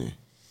to winning.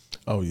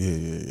 Oh,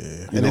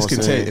 yeah. And it's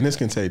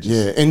contagious.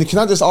 Yeah, and can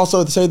I just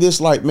also say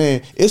this? Like,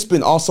 man, it's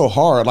been also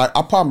hard. Like,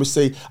 I'll probably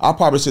say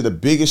the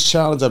biggest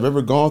challenge I've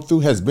ever gone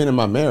through has been in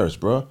my marriage,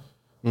 bro.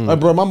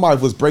 Like, bro, my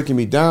wife was breaking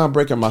me down,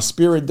 breaking my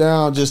spirit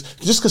down, just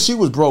because she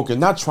was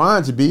broken, not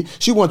trying to be.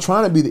 She wasn't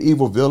trying to be the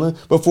evil villain,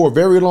 but for a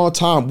very long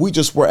time, we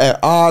just were at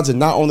odds and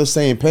not on the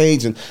same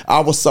page, and I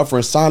was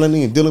suffering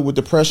silently and dealing with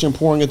depression,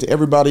 pouring into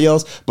everybody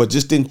else, but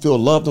just didn't feel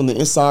loved on the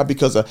inside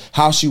because of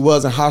how she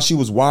was and how she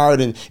was wired,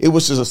 and it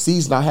was just a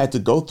season I had to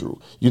go through.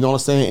 You know what I'm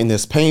saying? And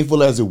as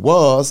painful as it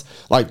was,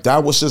 like,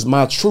 that was just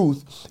my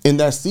truth in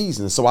that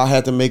season. So I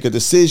had to make a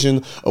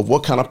decision of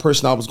what kind of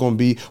person I was going to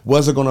be.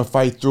 Was I going to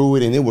fight through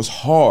it? And it was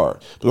hard.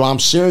 So I'm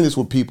sharing this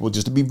with people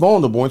just to be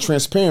vulnerable and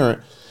transparent.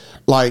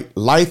 Like,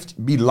 life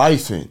be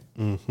lifing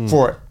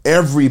for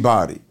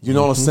everybody. You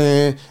know what I'm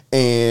saying?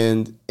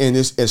 And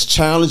it's as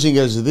challenging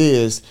as it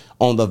is,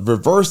 on the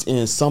reverse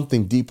end,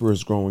 something deeper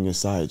is growing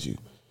inside you.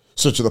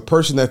 So to the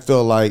person that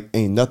feel like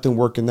ain't nothing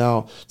working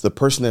out, to the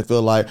person that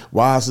feel like,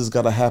 why is this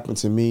got to happen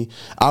to me?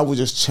 I would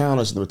just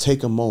challenge them to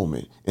take a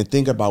moment and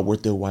think about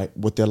what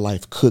their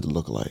life could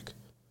look like.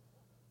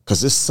 Because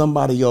there's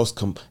somebody else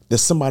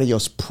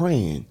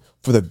praying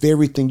for the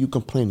very thing you're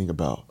complaining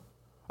about.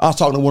 I was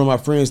talking to one of my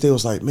friends. They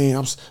was like,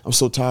 man, I'm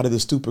so tired of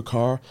this stupid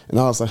car. And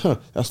I was like,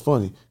 that's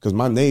funny, because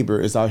my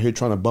neighbor is out here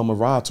trying to bum a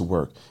ride to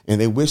work,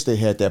 and they wish they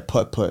had that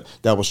putt-putt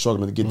that was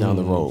struggling to get down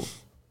the road.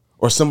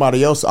 Or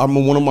somebody else,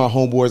 one of my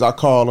homeboys, I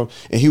called him,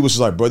 and he was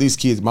just like, bro, these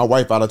kids, my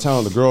wife out of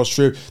town, the girls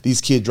trip,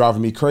 these kids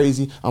driving me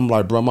crazy. I'm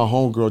like, bro, my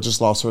homegirl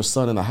just lost her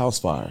son in a house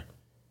fire.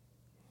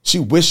 She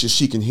wishes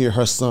she can hear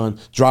her son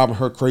driving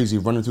her crazy,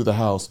 running through the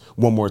house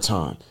one more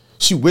time.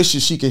 She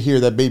wishes she could hear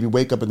that baby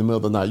wake up in the middle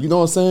of the night. You know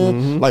what I'm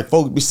saying? Like,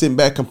 folks be sitting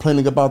back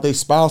complaining about their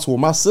spouse. Well,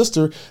 my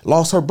sister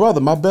lost her brother,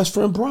 my best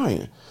friend,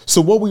 Brian. So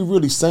what we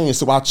really saying?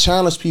 So I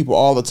challenge people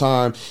all the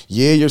time.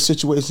 Yeah, your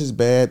situation is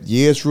bad.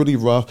 Yeah, it's really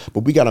rough, but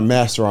we got to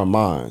master our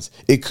minds.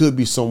 It could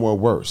be somewhere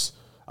worse.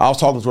 I was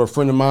talking to a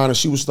friend of mine, and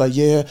she was like,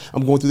 yeah,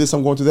 I'm going through this,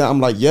 I'm going through that. I'm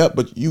like, yeah,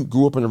 but you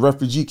grew up in a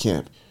refugee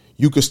camp.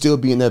 You could still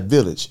be in that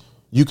village.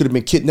 You could have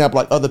been kidnapped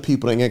like other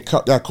people and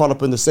got caught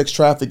up in the sex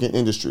trafficking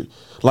industry.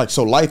 Like,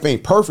 so life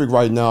ain't perfect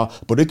right now,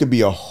 but it could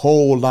be a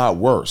whole lot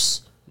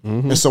worse.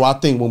 And so I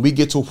think when we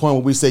get to a point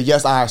where we say,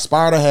 yes, I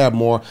aspire to have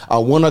more, I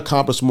want to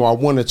accomplish more, I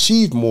want to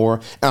achieve more,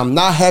 and I'm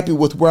not happy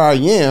with where I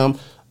am,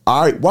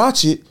 all right,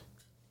 watch it,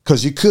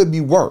 because you could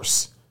be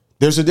worse.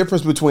 There's a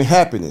difference between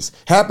happiness.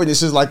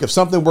 Happiness is like, if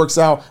something works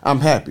out, I'm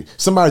happy.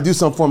 Somebody do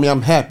something for me,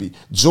 I'm happy.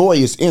 Joy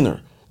is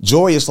inner.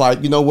 Joy is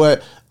like, you know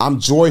what? I'm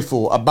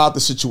joyful about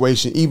the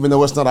situation. Even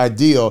though it's not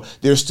ideal,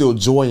 there's still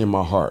joy in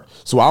my heart.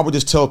 So I would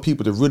just tell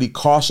people to really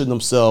caution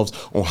themselves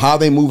on how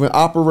they move and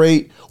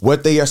operate,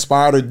 what they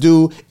aspire to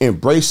do,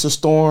 embrace the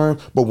storm.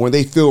 But when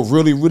they feel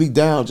really, really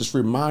down, just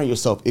remind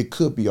yourself it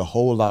could be a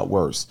whole lot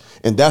worse.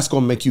 And that's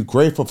going to make you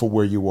grateful for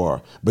where you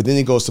are. But then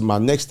it goes to my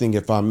next thing,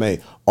 if I may.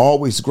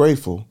 Always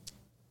grateful.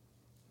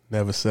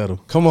 Never settle.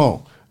 Come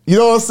on. You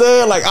know what I'm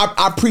saying? Like,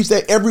 I preach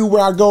that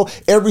everywhere I go,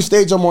 every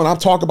stage I'm on. I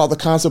talk about the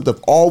concept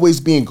of always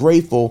being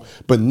grateful,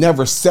 but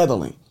never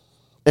settling.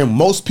 And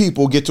most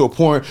people get to a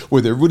point where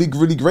they're really,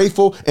 really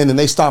grateful, and then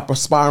they stop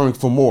aspiring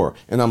for more.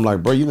 And I'm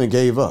like, bro, you done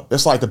gave up.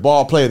 It's like the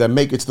ball player that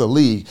make it to the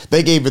league.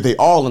 They gave it they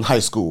all in high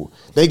school.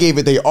 They gave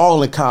it they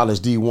all in college,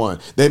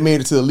 D1. They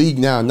made it to the league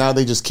now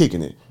they just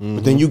kicking it.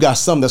 But then you got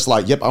some that's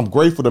like, yep, I'm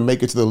grateful to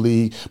make it to the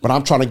league, but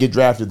I'm trying to get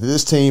drafted to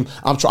this team.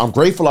 I'm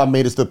grateful I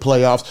made it to the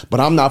playoffs, but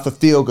I'm not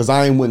fulfilled because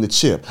I ain't win the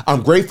chip.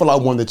 I'm grateful I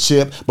won the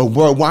chip, but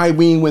why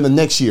we ain't win the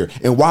next year?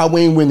 And why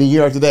we ain't win the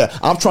year after that?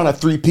 I'm trying to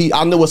three-peat.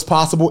 I know it's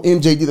possible.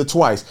 MJ did it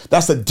twice.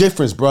 That's the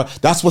difference, bro.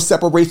 That's what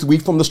separates the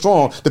weak from the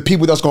strong. The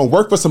people that's going to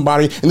work for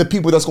somebody and the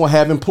people that's going to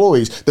have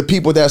employees. The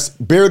people that's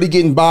barely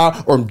getting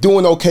by or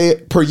doing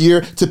okay per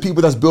year to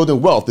people that's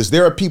building wealth.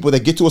 There are people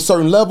that get to a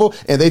certain level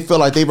and they feel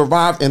like they've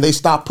arrived and they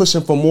stop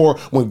pushing for more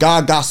when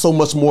God got so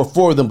much more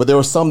for them. But there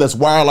are some that's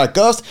wired like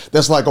us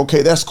that's like,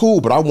 okay, that's cool,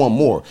 but I want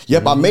more.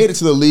 Yep, I made it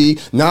to the league.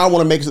 Now I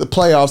want to make it to the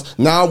playoffs.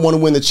 Now I want to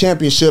win the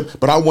championship,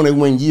 but I want to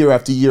win year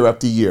after year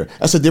after year.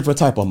 That's a different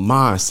type of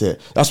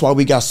mindset. That's why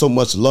we got so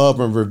much love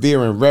and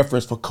revere and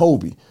reference for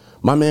Kobe.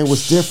 My man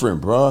was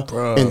different, bro.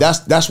 And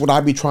that's what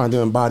I be trying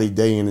to embody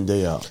day in and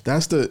day out.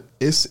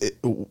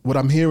 What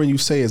I'm hearing you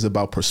say is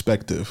about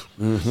perspective,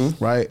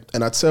 right?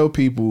 And I tell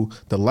people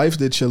the life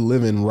that you're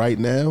living right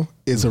now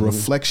is a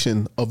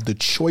reflection of the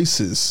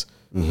choices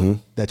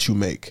that you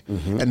make.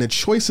 And the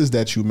choices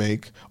that you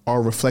make are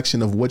a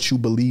reflection of what you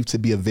believe to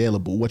be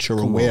available, what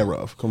you're aware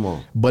of. Come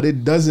on. But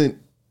it doesn't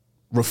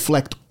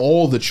reflect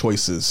all the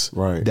choices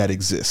that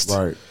exist.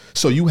 Right.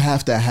 So you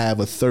have to have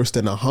a thirst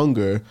and a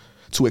hunger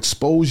to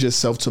expose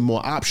yourself to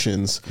more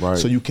options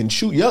so you can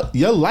choose.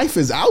 Your life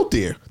is out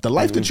there. The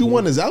life that you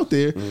want is out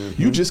there.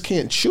 You just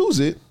can't choose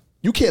it.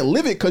 You can't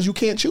live it because you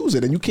can't choose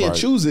it. And you can't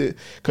choose it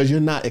because you're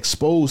not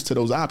exposed to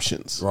those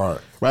options.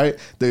 Right.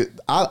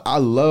 I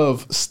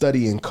love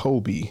studying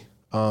Kobe.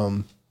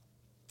 And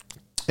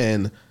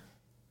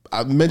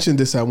I mentioned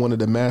this at one of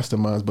the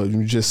masterminds, but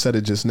you just said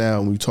it just now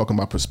when we were talking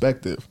about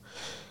perspective.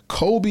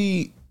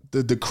 Kobe,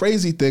 the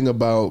crazy thing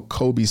about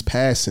Kobe's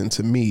passing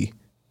to me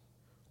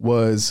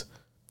was,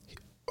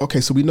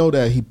 okay, so we know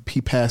that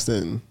he passed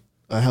in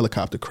a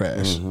helicopter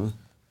crash.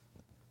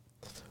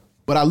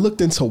 But I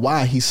looked into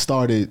why he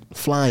started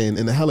flying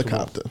in a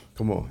helicopter.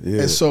 Come on.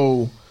 Yeah. And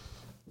so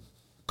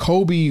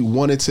Kobe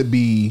wanted to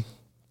be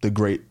the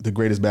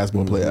greatest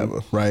basketball player ever,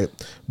 right?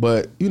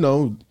 But,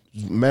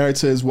 married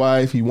to his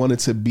wife, he wanted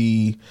to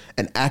be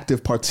an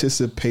active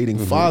participating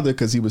father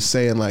because he was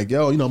saying like,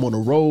 yo, I'm on the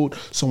road.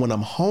 So when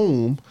I'm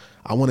home,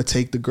 I want to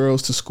take the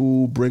girls to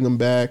school, bring them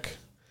back.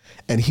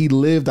 And he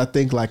lived, I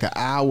think, like an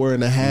hour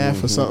and a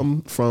half or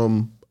something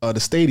from the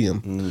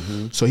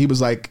stadium. So he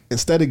was like,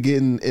 instead of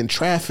getting in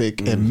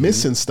traffic and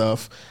missing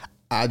stuff,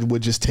 I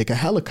would just take a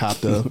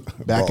helicopter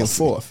back and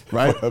forth,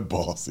 right?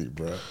 Bossy,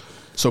 bro.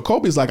 So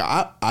Kobe's like,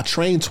 I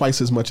train twice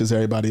as much as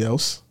everybody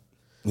else.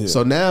 Yeah.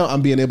 So now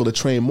I'm being able to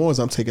train more as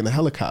I'm taking a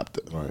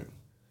helicopter. Right.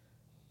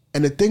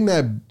 And the thing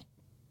that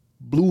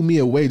blew me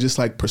away, just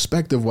like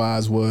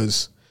perspective-wise,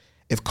 was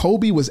if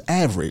Kobe was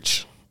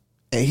average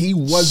and he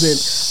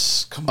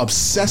wasn't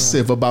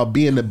obsessive about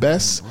being the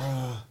best,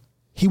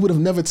 he would have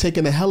never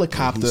taken a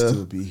helicopter. He'd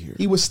still be here.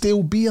 He would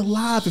still be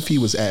alive if he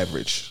was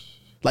average.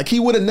 Like he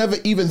would have never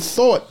even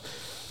thought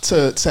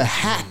to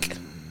hack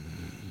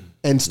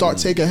and start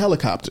taking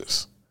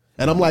helicopters.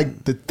 And I'm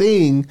like, the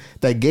thing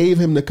that gave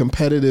him the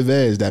competitive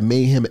edge, that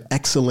made him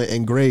excellent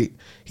and great,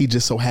 he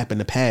just so happened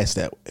to pass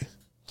that way.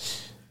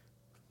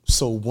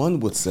 So one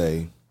would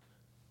say,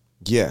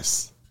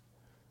 yes.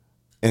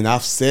 And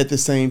I've said the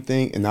same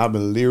thing, and I've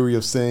been leery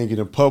of saying it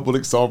in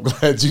public, so I'm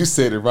glad you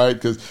said it, right?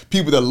 Because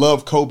people that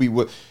love Kobe,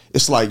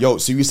 it's like, yo,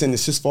 so you're saying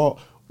it's his fault?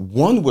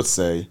 One would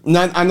say,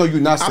 I know you're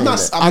not saying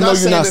that. I know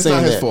you're not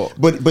saying that. Fault.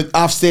 But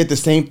I've said the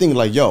same thing,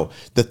 like, yo,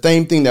 the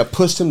same thing that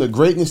pushed him to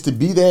greatness to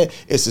be that,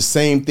 it's the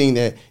same thing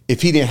that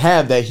if he didn't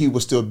have that, he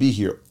would still be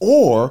here.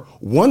 Or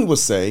one would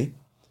say,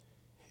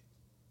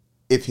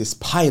 if his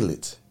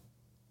pilot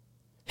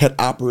had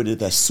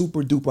operated at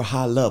super duper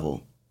high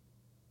level,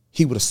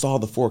 he would have saw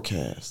the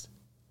forecast.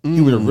 He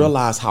would have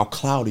realized how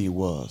cloudy it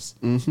was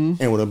and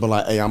would have been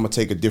like, hey, I'm going to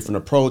take a different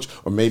approach,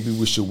 or maybe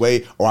we should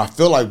wait, or I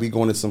feel like we're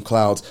going into some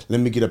clouds. Let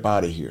me get up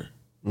out of here.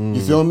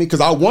 You feel me? Because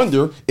I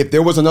wonder if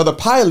there was another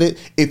pilot,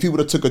 if he would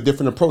have took a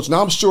different approach.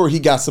 Now, I'm sure he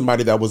got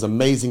somebody that was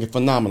amazing and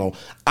phenomenal.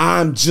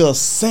 I'm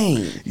just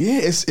saying. Yeah,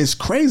 it's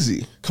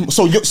crazy.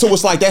 So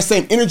it's like that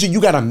same energy,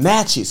 you got to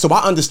match it. So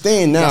I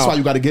understand now. That's why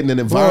you got to get in an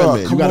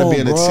environment. You got to be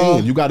in a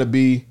team. You got to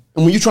be...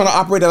 And when you're trying to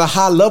operate at a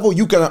high level,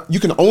 you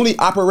can only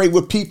operate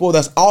with people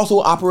that's also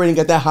operating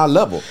at that high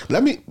level.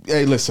 Let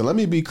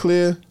me be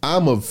clear.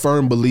 I'm a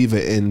firm believer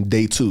in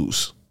day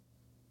twos,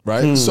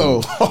 right?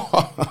 So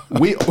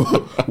we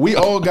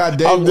all got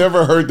day. I've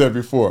never heard that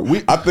before.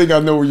 I think I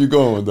know where you're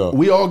going though.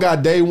 We all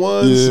got day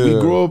ones. Yeah. We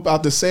grew up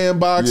out the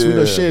sandbox. Yeah. We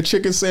done shared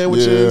chicken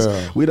sandwiches.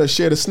 Yeah. We done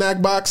shared a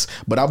snack box.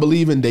 But I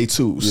believe in day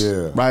twos,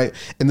 right?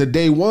 And the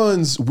day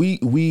ones,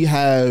 we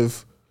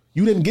have.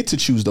 You didn't get to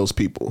choose those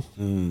people.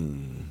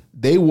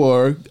 They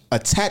were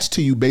attached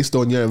to you based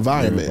on your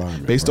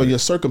environment, based on your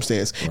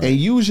circumstance. Right. And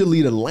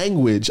usually the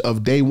language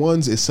of day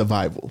ones is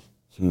survival.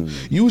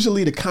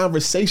 Usually the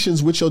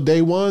conversations with your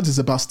day ones is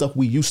about stuff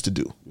we used to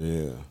do.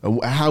 Yeah.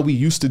 How we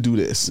used to do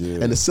this. Yeah.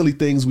 And the silly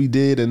things we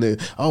did. And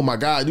oh my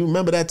God, you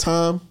remember that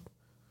time?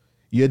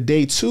 Your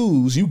day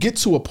twos, you get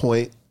to a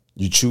point.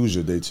 You choose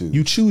your day twos.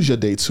 You choose your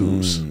day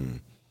twos.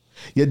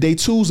 Your day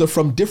twos are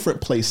from different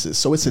places.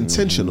 So it's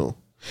intentional.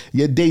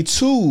 Your day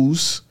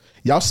twos,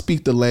 y'all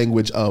speak the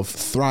language of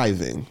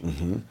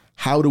thriving.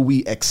 How do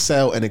we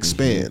excel and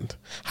expand?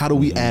 How do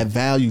we add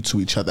value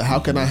to each other? How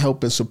can I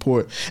help and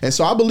support? And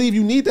so I believe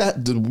you need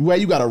that. The way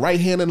you got a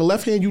right hand and a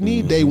left hand, you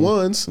need day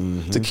ones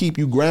to keep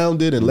you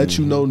grounded and let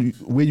you know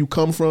where you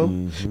come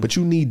from. But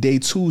you need day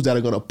twos that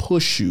are going to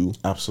push you.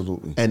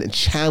 Absolutely. And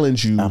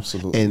challenge you.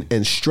 Absolutely.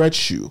 And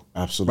stretch you.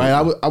 Absolutely.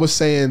 Right? I was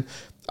saying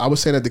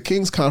at the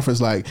King's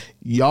Conference, like,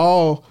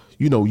 y'all,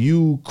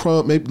 you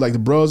Crump, maybe like the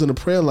bros in the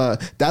prayer line,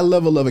 that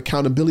level of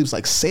accountability was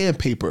like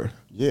sandpaper.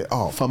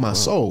 Yeah. For my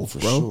soul, for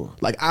bro. Sure.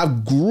 Like I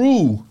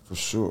grew for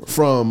sure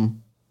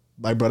from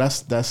like, bro,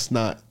 that's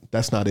not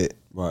it.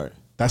 Right.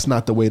 That's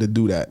not the way to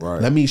do that.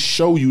 Right. Let me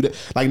show you that.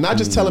 Like, not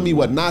just telling me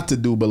what not to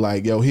do, but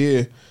like, yo,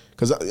 here,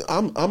 because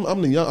I'm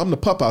the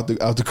pup out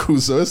the crew.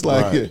 So it's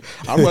like, Right.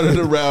 I'm running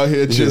around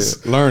here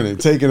just learning,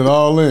 taking it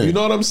all in. You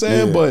know what I'm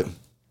saying? Yeah. But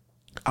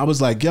I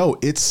was like, yo,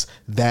 it's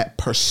that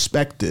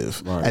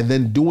perspective, Right. and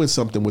then doing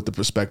something with the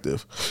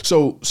perspective.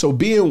 So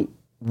being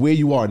where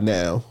you are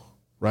now,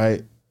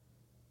 right?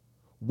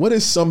 What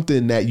is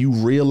something that you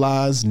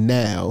realize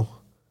now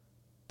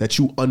that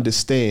you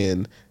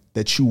understand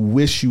that you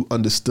wish you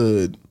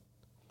understood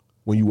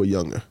when you were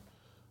younger?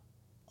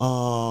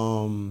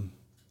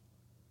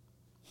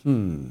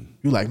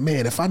 You're like,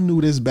 man, if I knew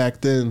this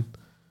back then.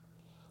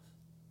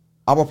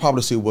 I would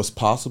probably say what's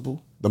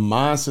possible. The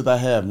mindset I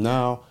have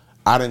now,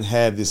 I didn't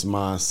have this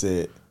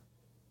mindset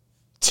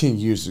 10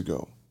 years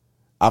ago.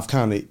 I've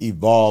kind of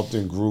evolved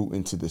and grew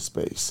into this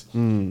space.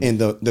 And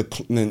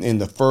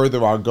the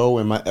further I go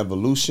in my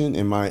evolution,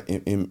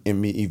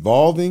 in me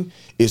evolving,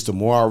 is the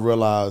more I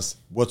realize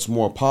what's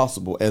more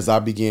possible as I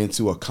begin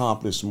to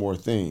accomplish more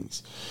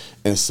things.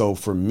 And so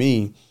for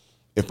me,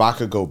 if I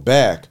could go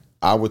back,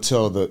 I would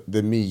tell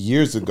the me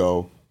years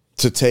ago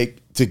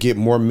to get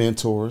more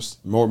mentors,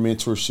 more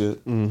mentorship.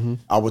 Mm-hmm.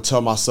 I would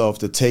tell myself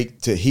to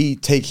take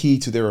heed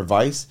to their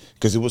advice,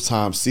 because it was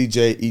time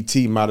CJ,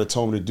 ET might have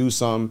told me to do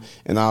something,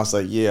 and I was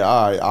like, yeah,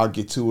 all right, I'll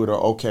get to it, or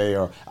okay,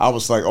 or I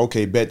was like,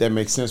 okay, bet that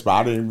makes sense, but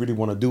I didn't really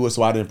want to do it,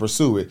 so I didn't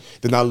pursue it.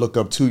 Then I look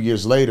up 2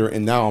 years later,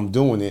 and now I'm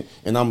doing it,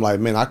 and I'm like,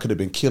 man, I could have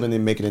been killing it,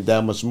 making it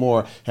that much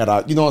more had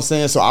I, you know what I'm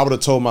saying? So I would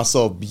have told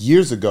myself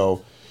years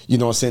ago, you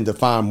know what I'm saying, to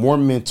find more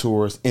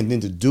mentors and then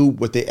to do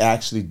what they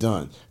actually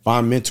done.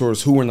 Find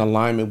mentors who are in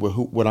alignment with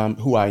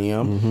who I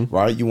am, mm-hmm.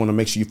 right? You want to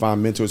make sure you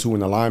find mentors who are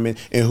in alignment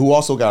and who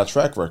also got a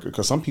track record,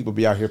 because some people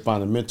be out here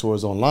finding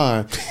mentors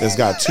online that's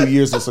got 2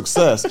 years of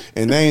success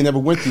and they ain't never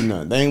went through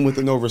nothing. They ain't went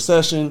through no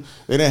recession.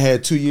 They done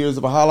had 2 years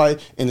of a highlight,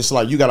 and it's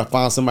like you got to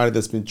find somebody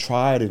that's been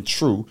tried and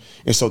true.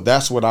 And so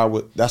that's what I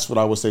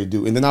would say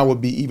do. And then I would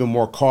be even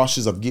more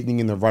cautious of getting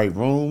in the right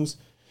rooms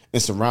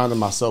and surrounding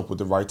myself with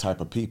the right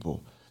type of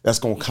people that's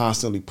going to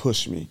constantly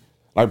push me.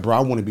 Like, bro,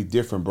 I want to be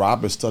different, bro.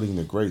 I've been studying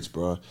the greats,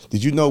 bro.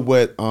 Did you know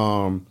what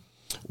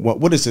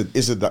is it?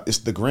 It's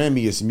the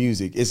Grammy, it's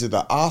music. Is it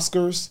the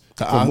Oscars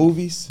for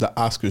movies? The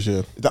Oscars,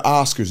 yeah. The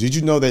Oscars. Did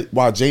you know that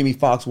while Jamie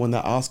Foxx won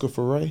the Oscar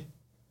for Ray,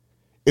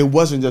 it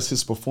wasn't just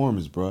his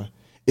performance, bro.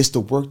 It's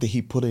the work that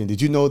he put in.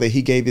 Did you know that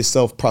he gave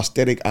himself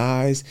prosthetic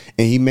eyes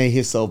and he made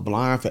himself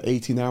blind for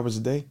 18 hours a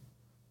day?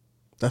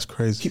 That's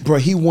crazy.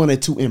 He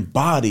wanted to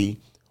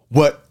embody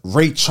what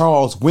Ray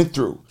Charles went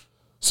through.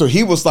 So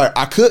he was like,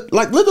 I could,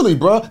 like literally,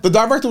 bro. The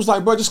director was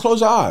like, bro, just close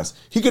your eyes.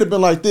 He could have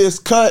been like this,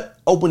 cut,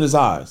 open his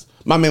eyes.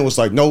 My man was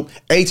like, nope,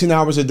 18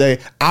 hours a day,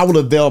 I would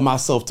avail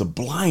myself to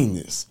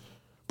blindness.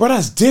 Bro,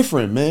 that's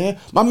different, man.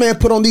 My man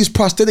put on these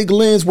prosthetic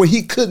lenses where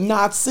he could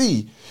not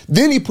see.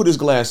 Then he put his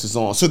glasses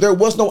on. So there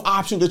was no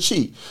option to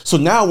cheat. So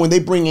now when they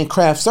bring in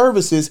craft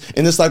services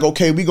and it's like,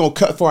 okay, we're going to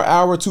cut for an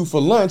hour or two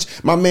for lunch,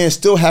 my man's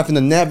still having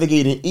to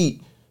navigate and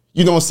eat.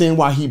 You know what I'm saying?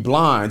 Why he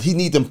blind. He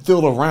need them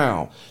feel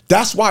around.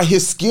 That's why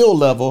his skill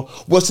level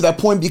was to that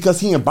point, because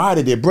he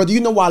embodied it. Brother, you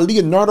know why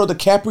Leonardo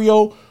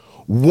DiCaprio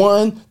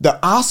won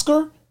the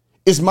Oscar?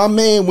 Is my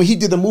man when he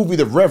did the movie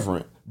The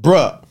Reverend.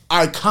 Bruh,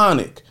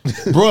 iconic.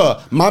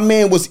 Bruh, my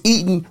man was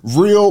eating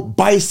real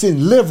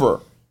bison liver.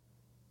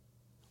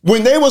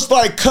 When they was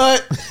like,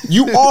 cut,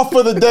 you off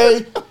for the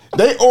day,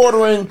 they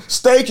ordering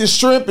steak and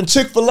shrimp and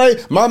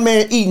Chick-fil-A. My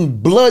man eating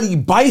bloody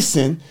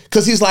bison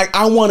because he's like,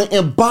 I want to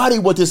embody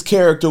what this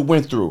character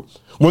went through.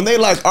 When they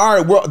like, all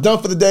right, we're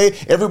done for the day.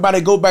 Everybody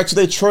go back to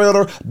their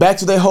trailer, back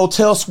to their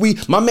hotel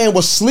suite. My man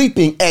was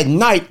sleeping at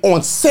night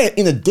on set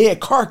in a dead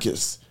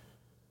carcass.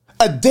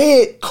 A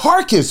dead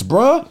carcass,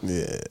 bruh.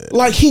 Yeah.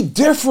 Like, he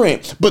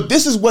different. But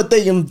this is what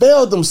they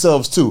unveiled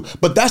themselves to.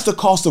 But that's the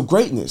cost of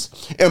greatness.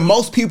 And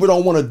most people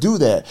don't want to do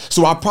that.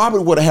 So I probably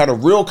would have had a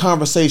real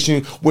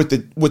conversation with the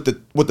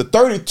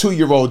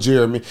 32-year-old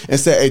Jeremy and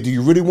said, hey, do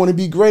you really want to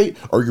be great?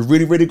 Are you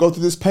really ready to go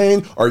through this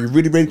pain? Are you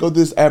really ready to go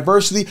through this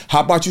adversity?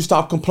 How about you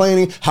stop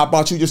complaining? How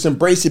about you just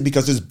embrace it,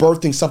 because it's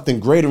birthing something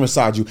greater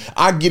inside you?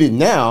 I get it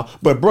now,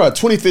 but bruh,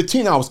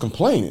 2015, I was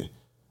complaining.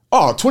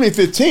 Oh,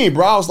 2015,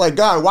 bro. I was like,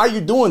 God, why are you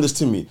doing this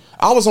to me?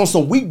 I was on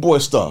some weak boy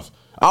stuff.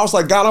 I was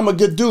like, God, I'm a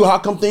good dude. How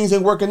come things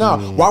ain't working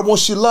out? Why won't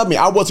she love me?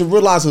 I wasn't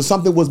realizing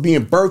something was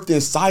being birthed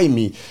inside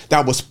me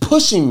that was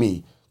pushing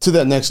me to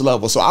that next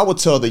level. So I would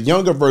tell the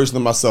younger version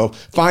of myself,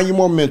 find you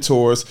more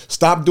mentors,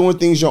 stop doing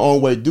things your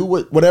own way, do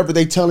whatever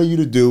they telling you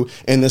to do,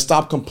 and then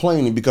stop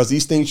complaining, because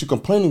these things you're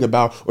complaining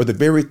about are the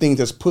very things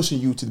that's pushing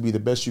you to be the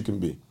best you can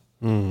be.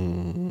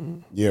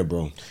 Yeah,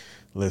 bro.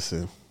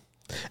 Listen.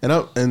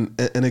 And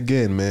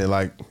again, man,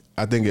 like,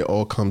 I think it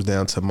all comes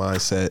down to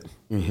mindset,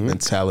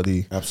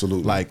 mentality.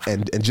 Absolutely. Like,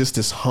 and just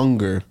this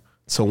hunger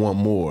to want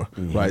more,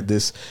 right?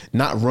 This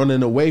not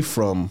running away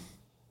from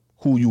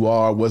who you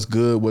are, what's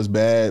good, what's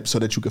bad, so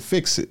that you can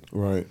fix it.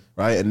 Right.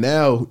 And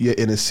now you're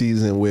in a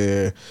season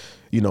where,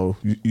 you know,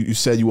 you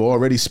said you were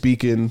already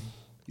speaking,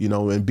 you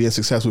know, and being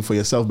successful for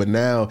yourself. But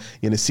now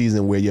you're in a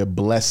season where you're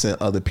blessing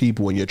other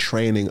people and you're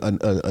training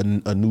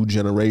a new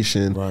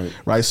generation.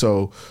 Right.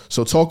 So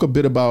talk a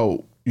bit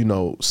about, you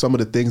know, some of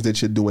the things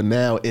that you're doing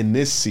now in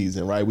this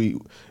season, right?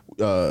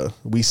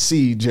 We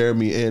see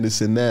Jeremy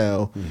Anderson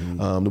now,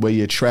 the way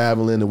you're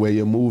traveling, the way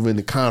you're moving,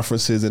 the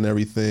conferences and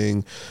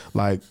everything.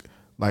 Like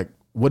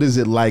what is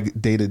it like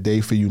day to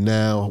day for you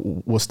now?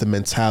 What's the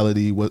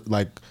mentality?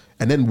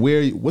 And then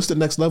what's the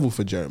next level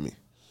for Jeremy?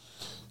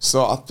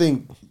 So I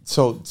think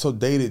so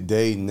day to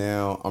day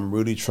now, I'm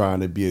really trying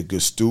to be a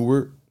good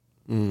steward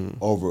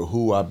over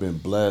who I've been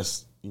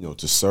blessed, you know,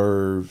 to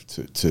serve,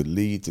 to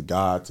lead, to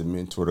guide, to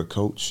mentor, to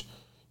coach.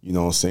 You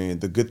know what I'm saying?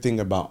 The good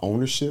thing about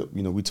ownership,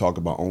 you know, we talk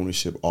about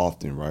ownership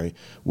often, right?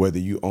 Whether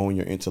you own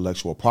your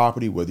intellectual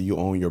property, whether you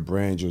own your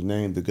brand, your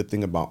name, the good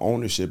thing about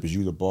ownership is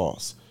you the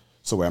boss.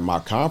 So at my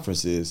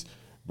conferences,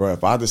 bro,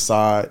 if I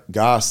decide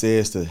God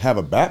says to have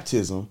a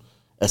baptism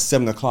at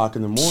 7 o'clock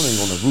in the morning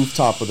on the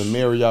rooftop of the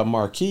Marriott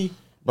Marquis,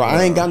 bro,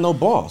 I ain't got no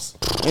boss.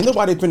 Ain't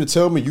nobody finna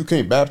tell me you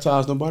can't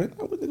baptize nobody.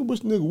 I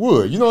wish nigga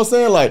would. You know what I'm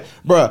saying? Like,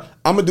 bro,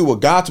 I'm gonna do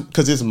what God,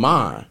 because it's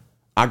mine.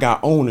 I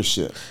got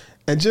ownership.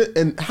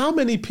 And how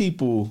many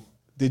people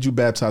did you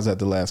baptize at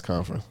the last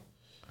conference?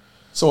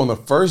 So on the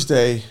first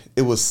day,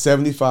 it was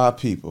 75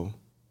 people.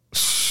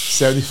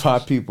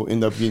 75 people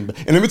end up getting,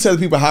 and let me tell the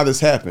people how this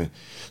happened.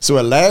 So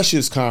at last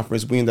year's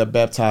conference, we ended up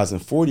baptizing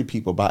 40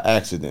 people by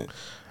accident.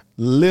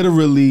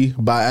 Literally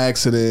by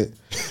accident.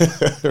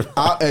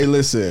 Hey,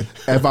 listen,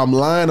 if I'm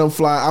lying, I'm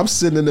flying. I'm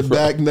sitting in the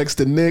back next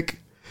to Nick,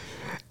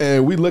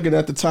 and we looking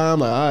at the time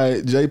like, all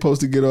right, Jay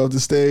supposed to get off the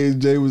stage.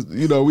 Jay was,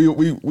 you know,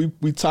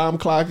 we time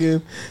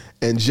clocking,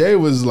 and Jay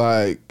was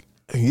like,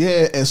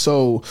 yeah. And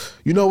so,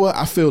 you know what?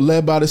 I feel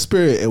led by the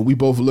Spirit, and we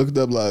both looked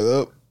up like,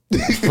 oh.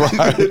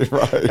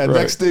 right. And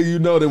next thing you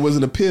know, there was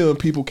an appeal, and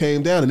people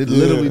came down, and it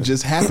literally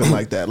just happened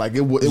like that. Like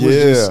it was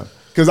just.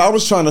 Because I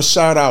was trying to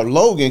shout out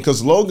Logan,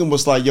 because Logan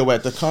was like, yo,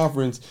 at the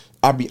conference,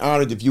 I'd be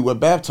honored if you would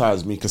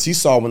baptize me, because he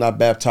saw when I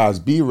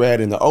baptized B-Rad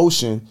in the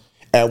ocean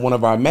at one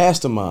of our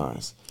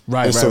masterminds.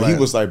 He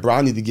was like, bro,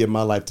 I need to give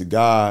my life to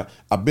God.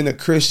 I've been a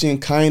Christian,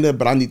 kind of,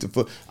 but I need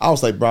to. I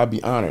was like, bro, I'd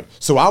be honored.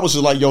 So I was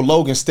just like, yo,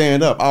 Logan,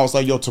 stand up. I was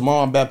like, yo,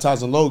 tomorrow I'm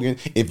baptizing Logan.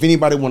 If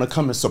anybody want to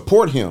come and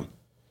support him.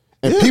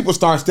 And people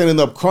start standing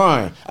up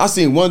crying. I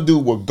seen one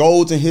dude with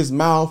gold in his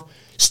mouth.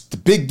 The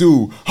big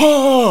dude,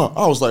 I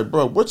was like,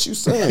 bro, what you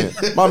saying?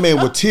 My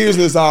man with tears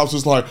in his eyes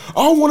was like,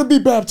 I want to be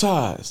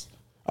baptized.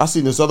 I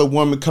seen this other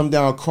woman come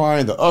down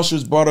crying. The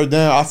ushers brought her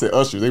down. I said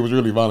ushers, they was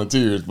really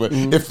volunteers, but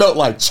it felt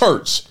like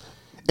church.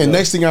 And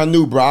next thing I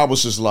knew, bro, I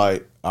was just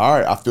like, all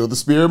right, I feel the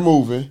Spirit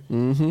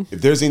moving.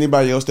 If there's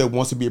anybody else that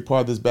wants to be a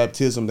part of this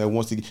baptism, that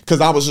wants to,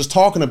 because I was just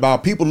talking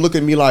about, people look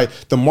at me like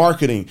the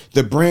marketing,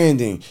 the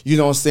branding, you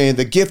know what I'm saying,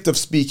 the gift of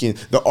speaking,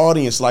 the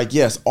audience, like,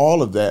 yes,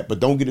 all of that,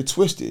 but don't get it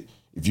twisted.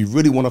 If you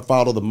really want to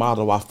follow the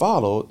model I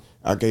followed,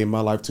 I gave my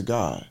life to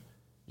God.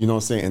 You know what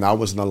I'm saying? And I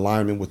was in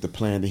alignment with the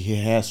plan that he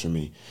has for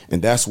me. And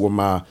that's where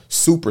my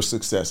super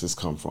successes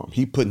come from.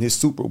 He putting his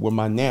super with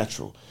my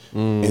natural.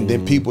 And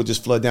then people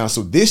just flood down.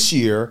 So this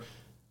year,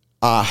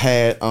 I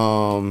had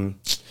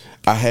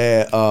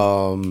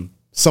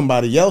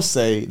somebody else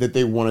say that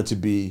they wanted to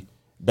be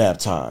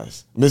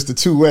baptized. Mr.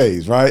 Two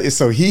Ways, right? And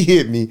so he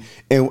hit me,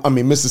 and I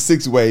mean Mr.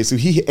 Six Ways. So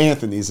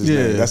Anthony's his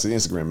name. That's an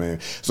Instagram man.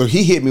 So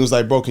he hit me, was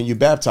like, bro, can you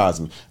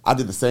baptize me? I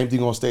did the same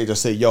thing on stage. I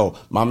said, yo,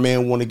 my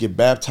man want to get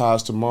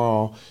baptized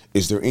tomorrow.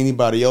 Is there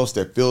anybody else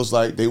that feels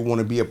like they want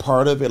to be a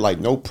part of it? Like,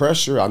 no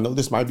pressure. I know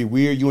this might be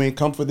weird. You ain't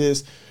come for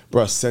this.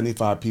 Bro,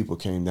 75 people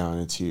came down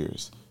in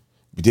tears.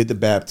 We did the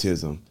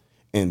baptism.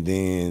 And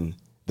then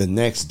the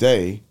next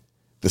day,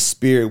 the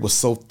Spirit was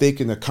so thick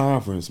in the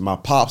conference. My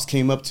pops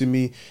came up to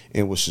me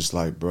and was just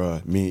like,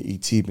 bruh, me and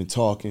E.T. been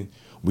talking.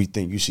 We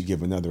think you should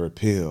give another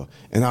appeal.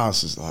 And I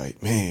was just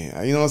like,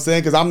 man, you know what I'm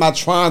saying? Because I'm not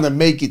trying to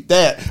make it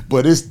that,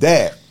 but it's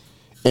that.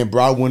 And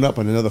bro, I went up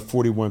on another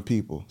 41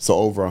 people. So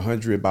over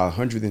 100, about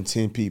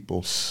 110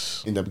 people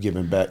end up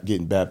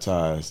getting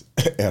baptized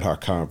at our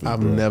conference.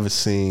 I've never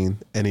seen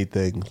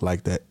anything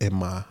like that in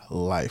my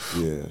life.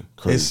 Yeah,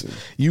 crazy.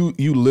 You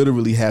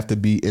literally have to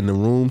be in the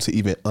room to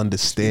even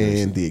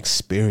understand the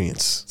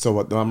experience.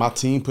 So my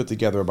team put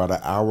together about an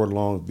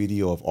hour-long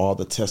video of all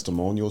the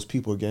testimonials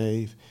people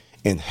gave.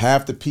 And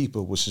half the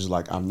people, which is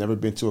like, I've never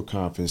been to a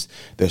conference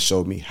that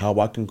showed me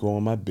how I can grow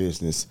in my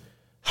business,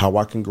 how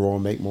I can grow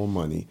and make more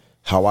money,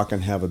 how I can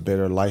have a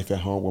better life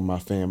at home with my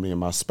family and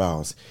my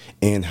spouse,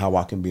 and how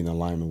I can be in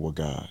alignment with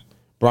God.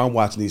 Bro, I'm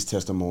watching these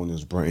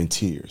testimonials, bro, in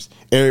tears.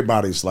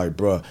 Everybody's like,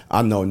 bro,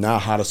 I know now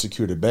how to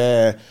secure the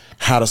bag,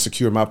 how to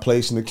secure my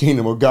place in the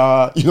kingdom of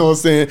God, you know what I'm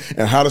saying?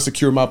 And how to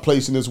secure my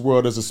place in this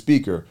world as a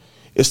speaker.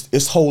 It's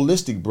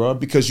holistic, bro,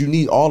 because you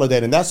need all of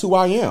that, and that's who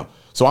I am.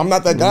 So I'm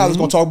not that guy that's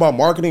going to talk about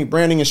marketing,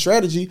 branding, and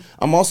strategy.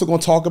 I'm also going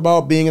to talk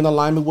about being in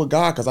alignment with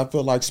God, because I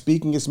feel like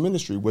speaking is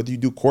ministry, whether you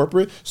do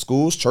corporate,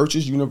 schools,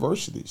 churches,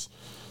 universities.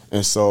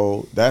 And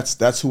so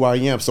that's who I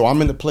am. So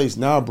I'm in the place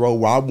now, bro,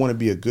 where I want to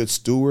be a good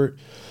steward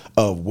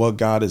of what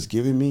God has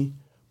given me.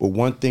 But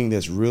one thing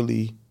that's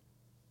really,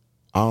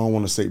 I don't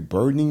want to say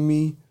burdening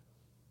me,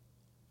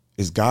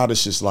 is God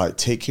is just like,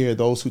 take care of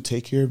those who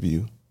take care of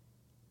you.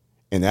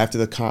 And after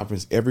the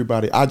conference,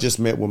 everybody, I just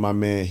met with my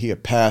man, he a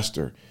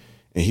pastor.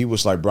 And he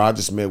was like, bro, I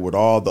just met with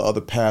all the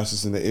other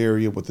pastors in the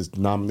area with this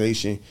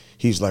denomination.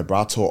 He's like,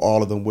 bro, I told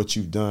all of them what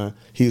you've done.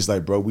 He's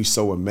like, bro, we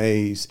so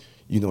amazed.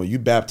 You know, you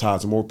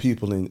baptized more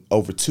people in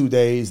over 2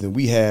 days than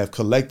we have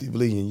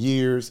collectively in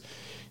years.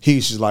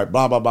 He's just like,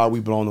 blah, blah, blah, we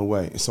blown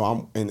away. And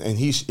so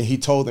he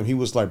told them, he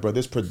was like, bro,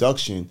 this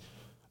production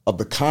of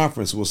the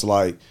conference was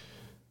like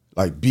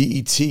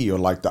BET or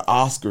like the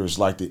Oscars,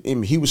 like the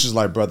Emmy. He was just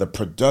like, bro, the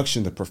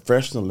production, the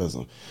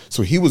professionalism.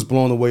 So he was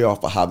blown away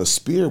off of how the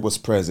spirit was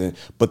present,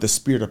 but the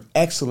spirit of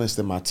excellence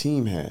that my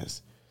team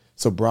has.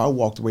 So, bro, I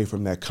walked away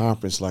from that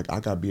conference like,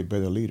 I got to be a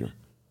better leader.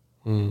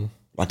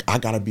 Like, I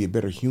got to be a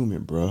better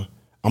human, bro.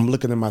 I'm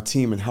looking at my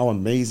team and how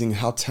amazing,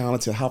 how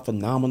talented, how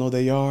phenomenal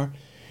they are.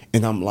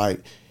 And I'm like,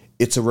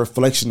 it's a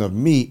reflection of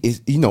me.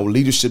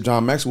 Leadership,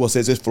 John Maxwell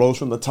says it flows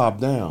from the top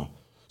down.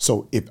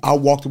 So if I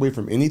walked away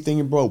from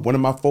anything, bro, one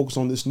of my focus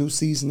on this new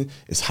season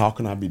is how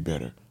can I be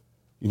better?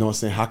 You know what I'm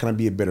saying? How can I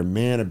be a better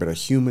man, a better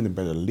human, a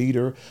better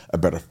leader, a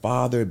better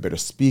father, a better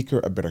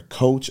speaker, a better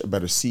coach, a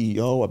better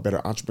CEO, a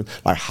better entrepreneur?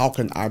 Like, how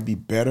can I be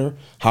better?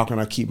 How can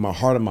I keep my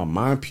heart and my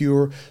mind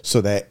pure so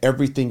that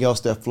everything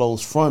else that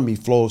flows from me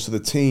flows to the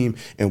team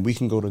and we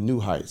can go to new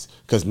heights?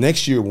 Because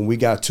next year when we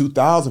got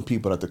 2,000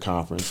 people at the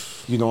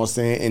conference, you know what I'm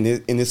saying,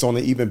 and it's on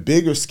an even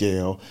bigger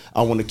scale,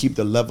 I want to keep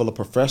the level of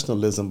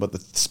professionalism, but the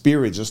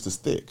spirit just as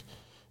thick.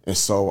 And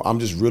so I'm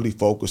just really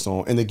focused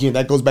on, and again,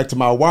 that goes back to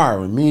my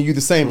wiring. Me and you the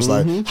same. It's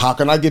like, how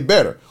can I get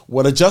better?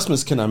 What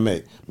adjustments can I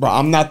make? Bro,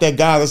 I'm not that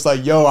guy that's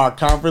like, yo, our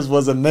conference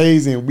was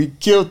amazing. We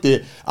killed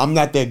it. I'm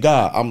not that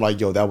guy. I'm like,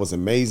 yo, that was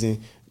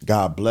amazing.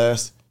 God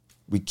bless.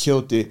 We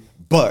killed it.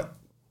 But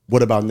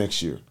what about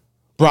next year?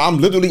 Bro, I'm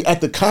literally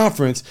at the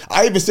conference.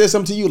 I even said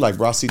something to you like,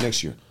 bro, I'll see you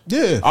next year.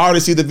 Yeah. I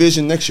already see the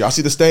vision next year. I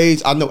see the stage.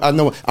 I know.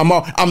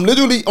 I'm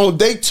literally on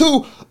day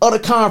 2 of the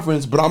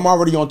conference, but I'm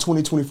already on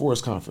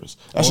 2024's conference.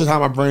 That's just how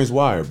my brain's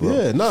wired, bro.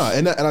 Yeah,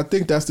 and I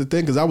think that's the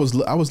thing, because I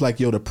was like,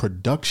 yo, the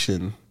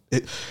production.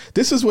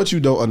 This is what you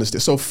don't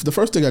understand. So the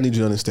first thing I need you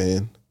to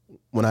understand,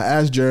 when I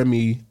asked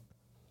Jeremy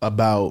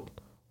about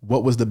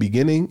what was the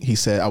beginning, he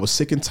said, I was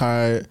sick and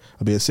tired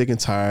of being sick and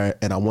tired,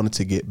 and I wanted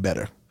to get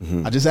better.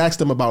 I just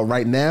asked him about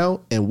right now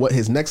and what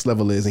his next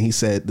level is, and he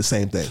said the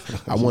same thing.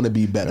 I want to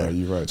be better. Yeah,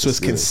 you're right. So it's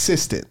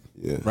consistent,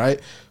 Yeah.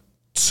 right?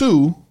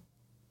 2,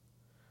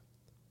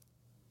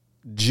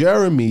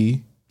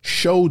 Jeremy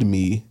showed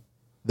me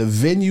the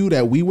venue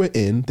that we were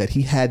in, that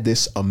he had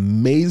this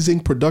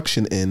amazing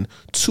production in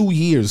 2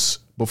 years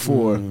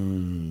before.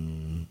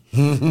 You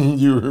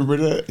remember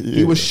that? Yeah.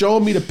 He was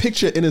showing me the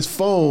picture in his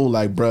phone,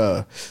 like,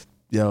 bruh,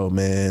 yo,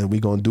 man, we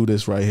gonna do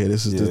this right here.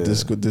 This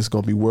is this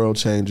gonna be world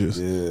changers.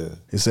 Yeah.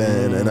 He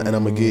said, and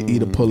I'm gonna get E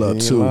to pull up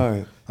too.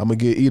 I'm gonna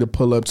get E to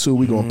pull up too.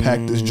 We gonna pack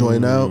this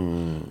joint out.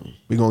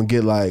 We gonna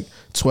get like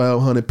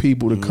 1,200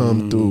 people to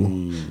come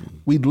through.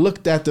 We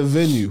looked at the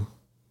venue,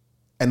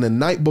 and the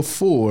night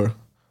before,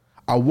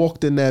 I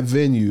walked in that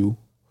venue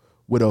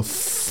with a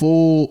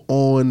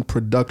full-on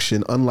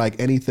production, unlike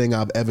anything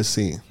I've ever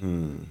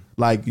seen.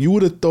 Like, you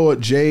would have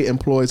thought Jay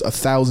employs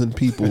 1,000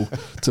 people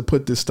to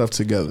put this stuff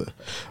together.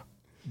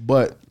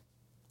 But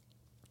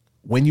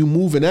when you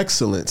move in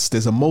excellence,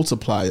 there's a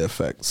multiplier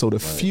effect. So the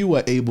few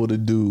are able to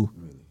do.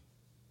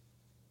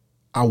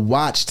 I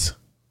watched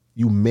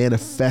you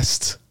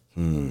manifest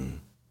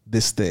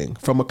this thing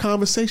from a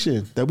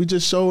conversation that we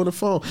just showed on the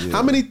phone. Yeah.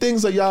 How many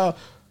things are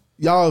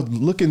y'all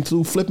looking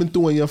through, flipping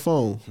through on your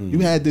phone? You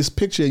had this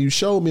picture and you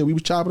showed me and we were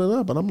chopping it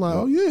up, and I'm like,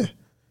 oh yeah,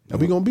 and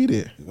we gonna be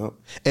there.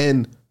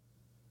 And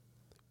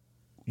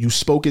you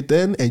spoke it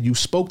then, and you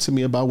spoke to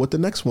me about what the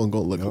next one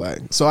gonna look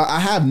like. So I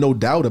have no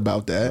doubt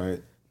about that.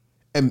 Right.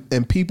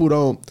 And people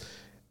don't,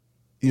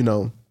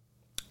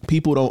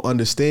 people don't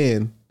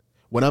understand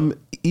when I'm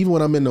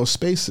in those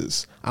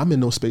spaces, I'm in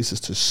those spaces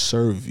to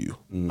serve you.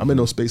 I'm in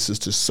those spaces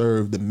to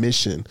serve the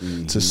mission,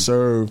 to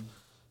serve,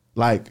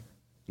 like,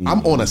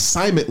 I'm on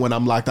assignment when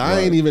I'm locked. I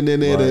ain't even in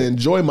there to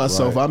enjoy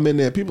myself. I'm in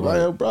there. People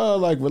are like, bro,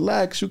 like,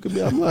 relax. You could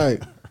be. I'm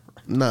like,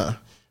 nah.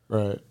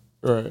 Right.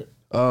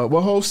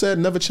 What Hov said,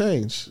 never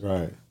change.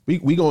 Right.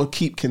 We gonna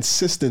keep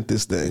consistent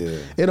this thing. Yeah.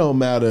 It don't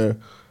matter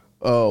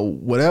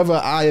whatever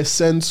I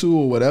ascend to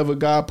or whatever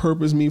God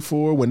purposed me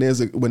for. When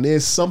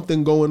there's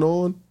something going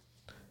on,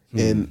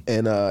 and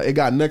it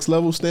got next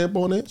level stamp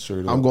on it,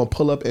 I'm gonna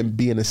pull up and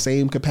be in the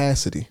same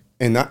capacity.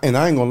 And I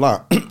ain't gonna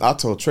lie. I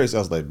told Trace, I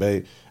was like,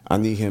 babe, I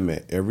need him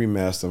at every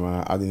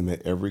mastermind. I need him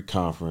at every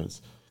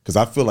conference. Because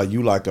I feel like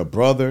you like a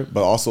brother,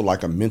 but also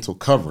like a mental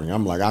covering.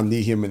 I'm like, I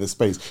need him in the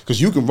space. Because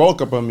you can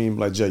walk up on me and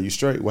be like, Jay, you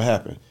straight? What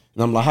happened?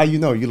 And I'm like, how you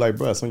know? You like,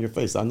 bro, it's on your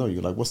face. I know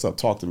you. Like, what's up?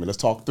 Talk to me. Let's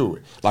talk through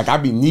it. Like, I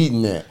be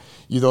needing that.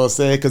 You know what I'm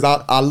saying? Because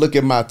I look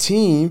at my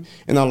team,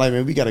 and I'm like,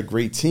 man, we got a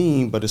great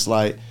team, but it's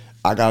like,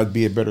 I got to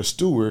be a better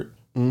steward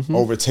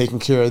over taking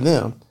care of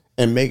them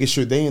and making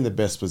sure they in the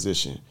best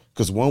position.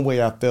 Because one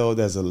way I felt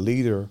as a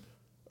leader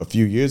a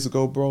few years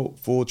ago, bro,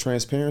 full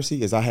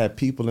transparency, is I had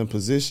people in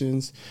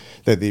positions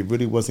that they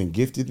really wasn't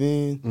gifted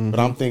in. But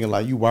I'm thinking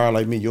like, you wired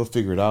like me, you'll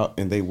figure it out.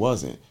 And they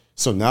wasn't.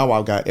 So now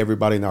I've got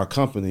everybody in our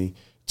company,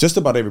 just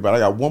about everybody. I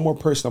got one more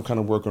person I'm kind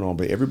of working on,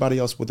 but everybody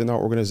else within our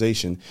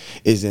organization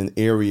is in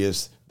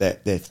areas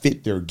that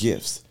fit their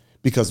gifts.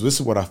 Because this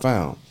is what I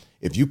found.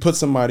 If you put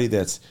somebody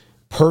that's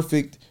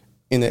perfect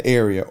in an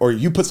area, or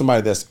you put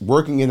somebody that's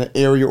working in an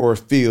area or a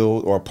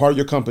field or a part of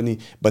your company,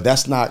 but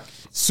that's not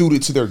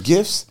suited to their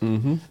gifts,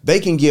 they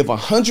can give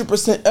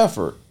 100%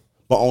 effort,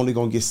 but only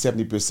gonna get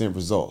 70%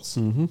 results.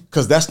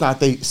 Because that's not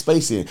their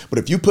space in. But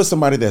if you put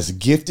somebody that's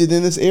gifted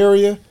in this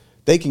area,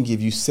 they can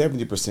give you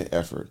 70%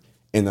 effort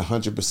and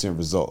 100%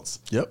 results.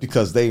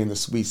 Because they in the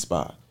sweet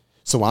spot.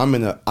 So I'm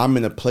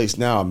in a place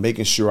now,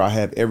 making sure I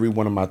have every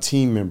one of my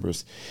team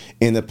members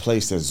in a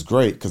place that's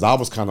great. Because I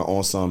was kind of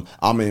on some,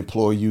 I'm gonna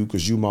employ you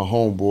because you my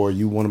homeboy,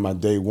 you one of my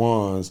day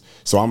ones,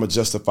 so I'm gonna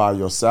justify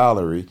your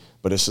salary.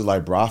 But it's just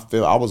like, bro, I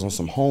feel I was on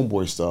some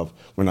homeboy stuff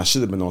when I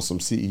should have been on some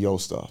CEO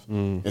stuff.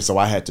 And so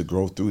I had to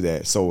grow through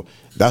that. So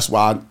that's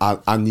why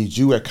I need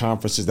you at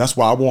conferences. That's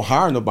why I won't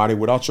hire nobody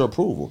without your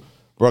approval.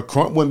 Bro,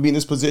 Crump wouldn't be in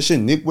this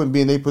position. Nick wouldn't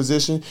be in their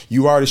position.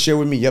 You already shared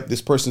with me, yep,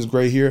 this person's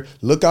great here.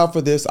 Look out for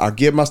this. I'll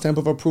give my stamp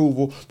of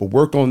approval, but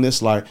work on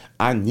this. Like,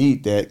 I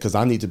need that because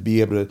I need to be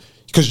able to,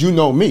 because you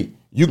know me.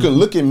 You can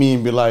look at me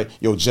and be like,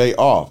 yo, Jay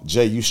off.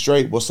 Jay, you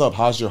straight? What's up?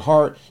 How's your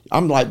heart?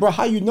 I'm like, bro,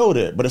 how you know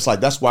that? But it's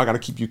like, that's why I got to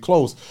keep you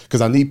close, because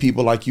I need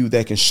people like you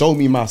that can show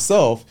me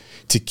myself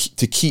to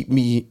keep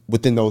me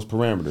within those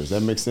parameters.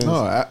 That makes sense?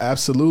 No,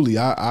 absolutely.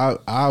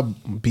 I'll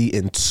be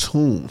in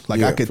tune.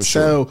 Like, I could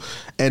tell. Sure.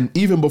 And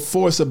even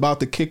before it's about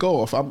to kick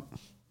off,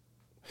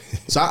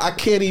 so I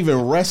can't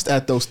even rest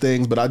at those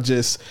things, but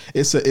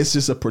it's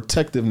just a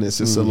protectiveness.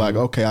 It's a like,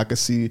 okay, I can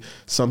see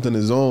something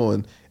is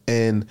on.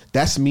 And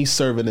that's me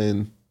serving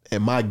in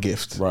my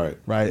gift, right,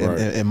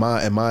 and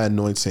my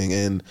anointing.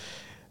 And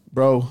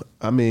bro,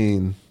 I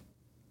mean,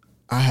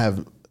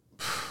 I'm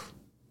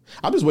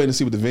just waiting to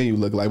see what the venue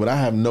look like, but I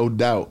have no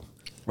doubt.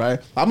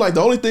 Right, I'm like,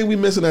 the only thing we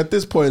missing at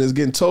this point is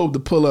getting told to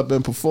pull up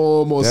and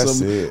perform on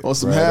some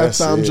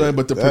halftime joint.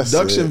 But the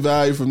production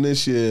value from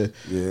this year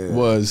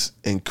was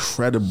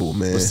incredible,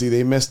 man. But see,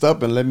 they messed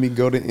up and let me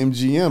go to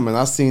MGM, and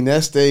I seen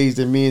that stage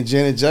that me and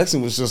Janet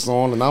Jackson was just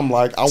on, and I'm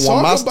like, I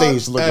want my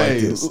stage to look like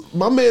this.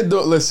 My man,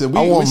 listen,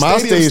 I want my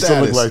stage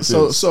to look like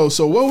this.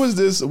 So what was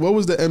this? What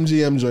was the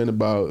MGM joint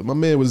about? My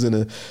man was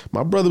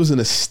my brother was in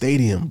a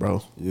stadium,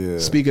 bro. Yeah,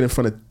 speaking in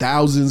front of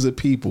thousands of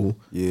people.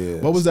 Yeah,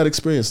 what was that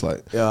experience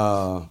like?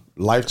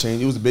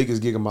 Life-changing. It was the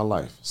biggest gig of my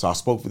life. So I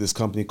spoke for this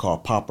company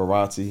called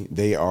Paparazzi.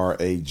 They are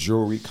a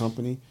jewelry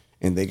company,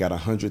 and they got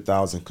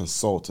 100,000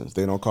 consultants.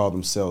 They don't call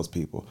them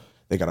salespeople.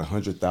 They got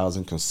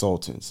 100,000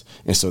 consultants.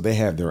 And so they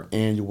have their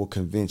annual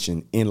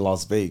convention in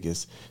Las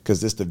Vegas,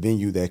 because it's the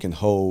venue that can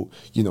hold,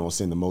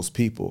 the most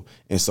people.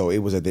 And so it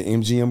was at the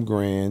MGM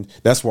Grand.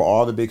 That's where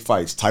all the big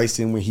fights,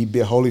 Tyson when he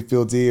beat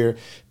Holyfield's ear,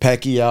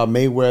 Pacquiao,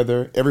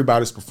 Mayweather,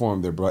 everybody's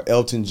performed there, bro.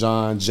 Elton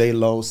John,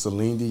 J-Lo,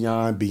 Celine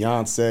Dion,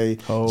 Beyonce,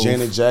 Hove.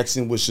 Janet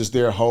Jackson was just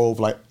there, Hove,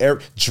 like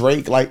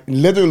Drake, like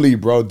literally,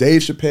 bro,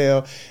 Dave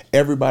Chappelle,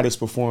 everybody's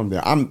performed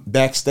there. I'm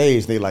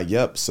backstage. They like,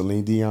 yep,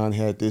 Celine Dion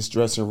had this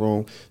dressing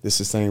room. This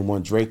is the same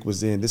one Drake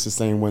was in. This is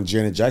the same one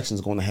Janet Jackson's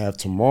going to have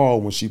tomorrow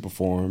when she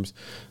performs.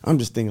 I'm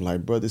just thinking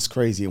like, bro, this is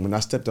crazy. And when I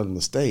stepped on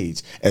the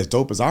stage, as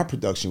dope as our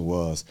production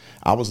was,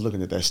 I was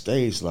looking at that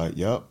stage like,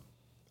 yep,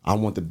 I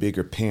want the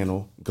bigger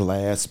panel,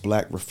 glass,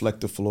 black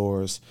reflective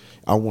floors.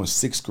 I want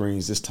 6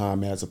 screens this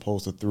time as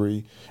opposed to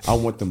 3. I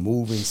want the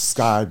moving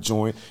sky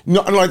joint.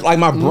 Like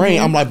my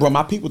brain, I'm like, bro,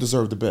 my people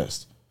deserve the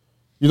best.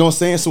 You know what I'm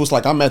saying? So it's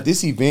like I'm at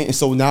this event, and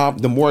so now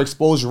the more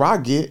exposure I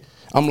get,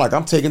 I'm like,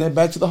 I'm taking that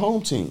back to the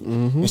home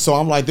team. And so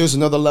I'm like, there's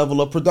another level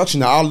of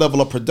production. Now, our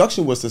level of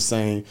production was the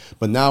same,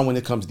 but now when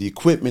it comes to the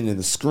equipment and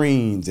the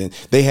screens, and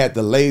they had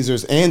the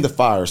lasers and the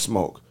fire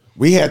smoke.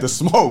 We had the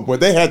smoke,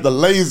 but they had the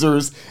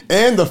lasers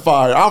and the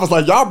fire. I was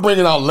like, y'all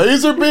bringing out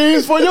laser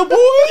beams for your boy?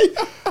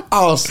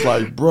 I was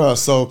like, bruh,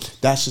 so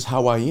that's just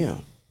how I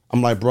am.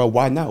 I'm like, bruh,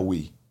 why not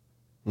we?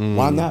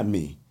 Why not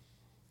me?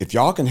 If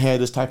y'all can have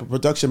this type of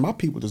production, my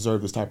people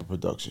deserve this type of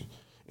production.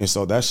 And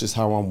so that's just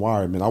how I'm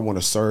wired, man. I want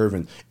to serve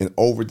and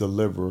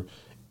over-deliver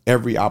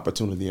every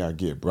opportunity I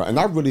get, bro. And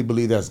I really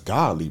believe that's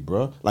godly,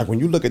 bro. Like when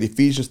you look at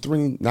Ephesians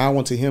 3, now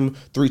unto him,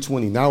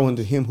 3:20, now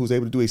unto him who's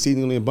able to do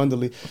exceedingly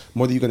abundantly,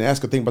 more than you can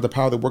ask or think about the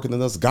power that working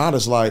in us. God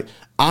is like,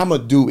 I'm going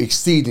to do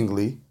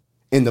exceedingly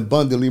and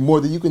abundantly more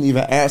than you can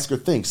even ask or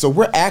think. So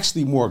we're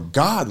actually more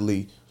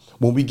godly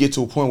when we get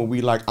to a point where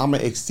we like, I'm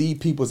going to exceed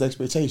people's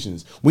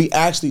expectations. We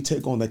actually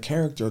take on the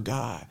character of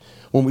God.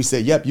 When we say,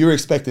 yep, you're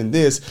expecting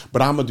this,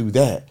 but I'm going to do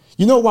that.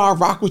 You know why I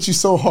rock with you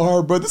so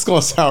hard, bro? This is going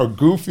to sound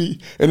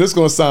goofy, and it's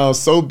going to sound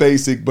so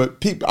basic,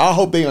 but people, I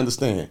hope they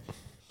understand.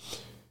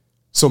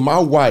 So my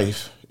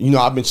wife,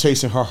 I've been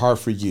chasing her heart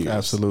for years.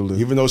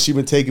 Absolutely. Even though she's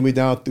been taking me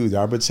down through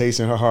there, I've been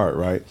chasing her heart,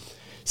 right?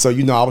 So,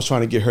 I was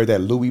trying to get her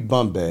that Louis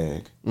bum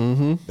bag.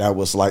 That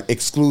was like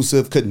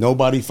exclusive, could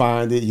nobody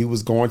find it. You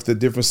was going to the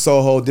different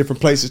Soho,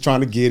 different places trying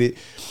to get it.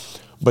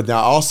 But now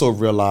I also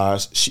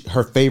realized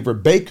her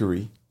favorite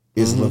bakery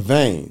is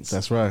Levain's.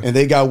 That's right. And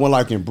they got one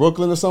like in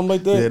Brooklyn or something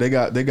like that?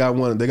 Yeah, they got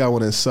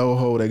one in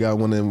Soho, they got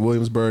one in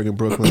Williamsburg and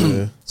Brooklyn.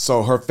 Yeah.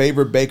 So her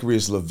favorite bakery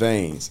is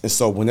Levain's. And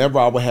so whenever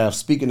I would have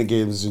speaking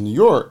engagements in New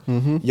York,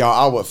 y'all,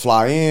 I would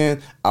fly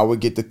in, I would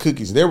get the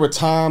cookies. There were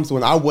times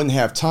when I wouldn't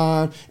have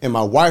time and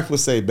my wife would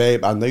say,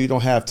 babe, I know you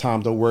don't have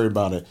time, don't worry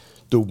about it.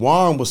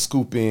 DeJuan would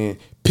scoop in,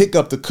 pick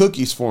up the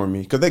cookies for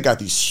me, because they got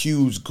these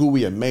huge,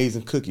 gooey,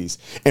 amazing cookies,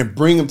 and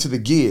bring them to the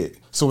gig.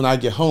 So when I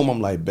get home,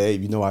 I'm like,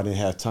 babe, you know I didn't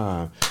have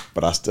time,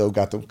 but I still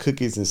got them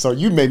cookies. And so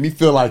you made me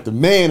feel like the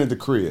man in the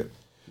crib.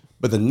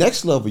 But the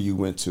next level you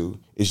went to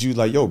is you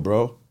like, yo,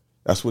 bro,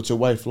 that's what your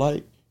wife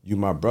like. You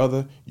my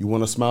brother. You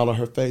want to smile on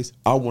her face?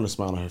 I want to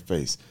smile on her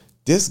face.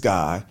 This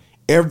guy,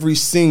 every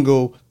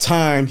single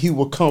time he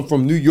will come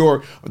from New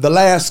York, the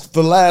last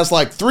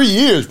like 3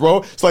 years,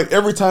 bro. It's like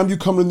every time you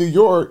come to New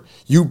York,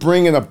 you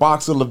bring in a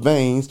box of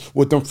Levain's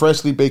with them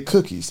freshly baked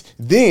cookies.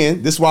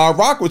 Then, this is why I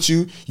rock with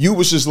you. You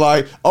was just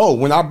like, oh,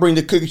 when I bring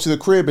the cookies to the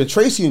crib and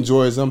Tracy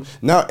enjoys them,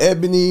 now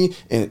Ebony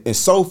and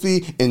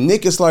Sophie and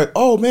Nick is like,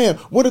 oh man,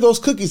 what are those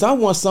cookies? I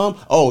want some.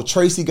 Oh,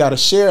 Tracy got to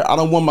share. I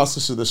don't want my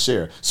sister to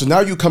share. So now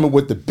you coming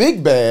with the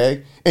big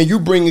bag and you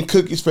bringing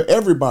cookies for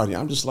everybody.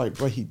 I'm just like,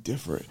 bro, he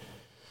different.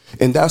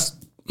 And that's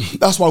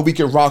why we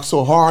can rock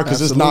so hard, because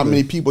there's not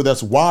many people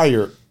that's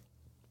wired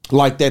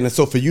like that. And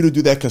so for you to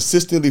do that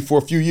consistently for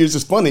a few years,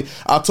 it's funny.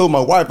 I told my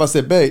wife, I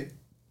said, babe,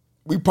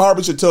 we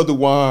probably should tell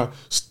DeJuan,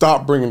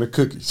 stop bringing the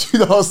cookies. You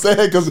know what I'm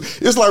saying?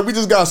 Because it's like we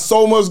just got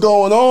so much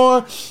going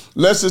on.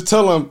 Let's just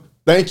tell him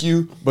thank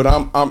you, but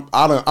I'm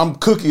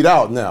cookied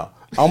out now.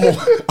 I'm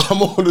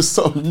on to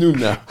something new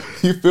now.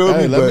 You feel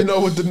me? Let me know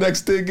what the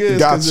next thing is.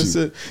 Got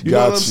you. You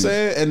know what I'm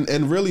saying?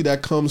 And really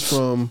that comes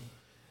from,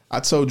 I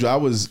told you I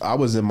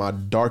was in my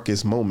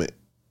darkest moment.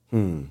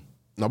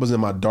 I was in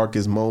my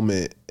darkest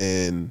moment,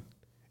 and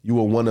you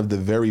were one of the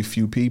very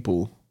few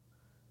people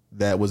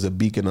that was a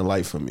beacon of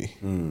light for me,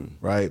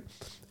 right?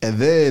 And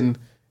then,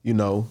 you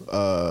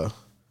know,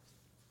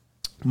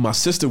 my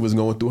sister was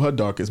going through her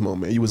darkest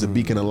moment. You was a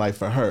beacon of light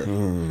for her,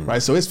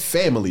 right? So it's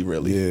family,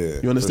 really.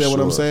 Yeah, you understand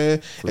what I'm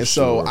saying? And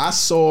so I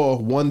saw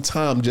one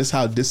time just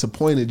how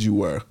disappointed you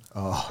were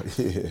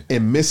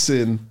in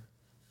missing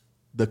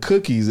the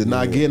cookies and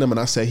not getting them, and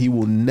I said he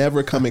will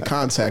never come in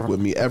contact with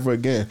me ever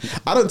again.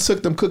 I done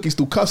took them cookies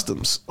through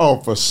customs.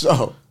 Oh, for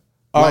sure.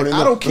 Like,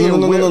 I don't care.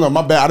 No,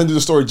 my bad. I didn't do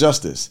the story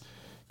justice.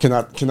 Can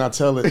I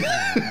tell it?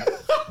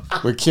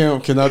 With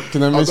Kim, can I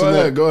mention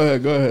that? Go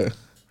ahead.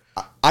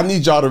 I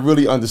need y'all to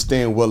really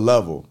understand what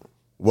level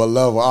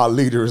our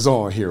leader is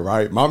on here,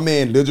 right? My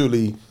man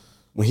literally,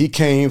 when he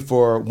came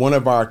for one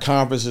of our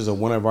conferences or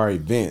one of our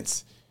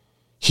events,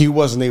 he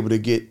wasn't able to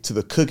get to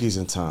the cookies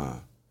in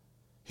time.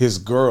 His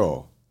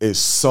girl is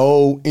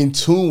so in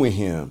tune with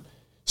him.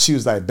 She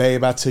was like,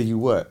 babe, I tell you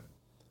what,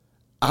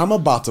 I'm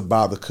about to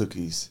buy the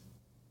cookies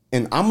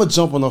and I'm going to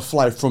jump on a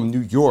flight from New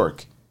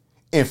York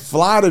and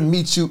fly to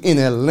meet you in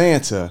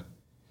Atlanta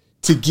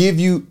to give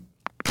you.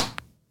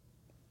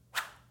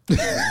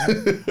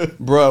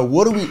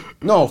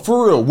 Bruh,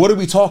 for real, what are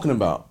we talking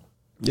about?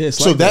 Yeah,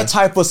 so like that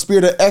type of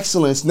spirit of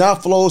excellence now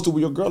flows to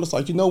where your girl is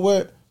like, you know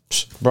what?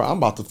 Bro, I'm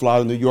about to fly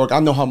to New York. I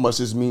know how much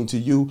this means to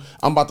you.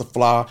 I'm about to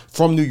fly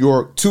from New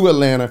York to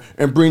Atlanta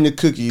and bring the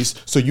cookies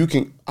so you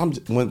can.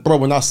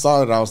 When I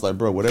saw it, I was like,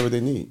 bro, whatever they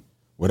need.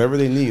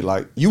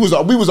 Like we was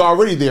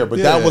already there, but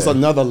that was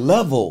another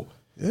level.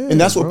 Yeah, and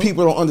that's what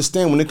people don't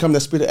understand when it comes to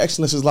that spirit of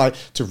excellence, is like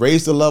to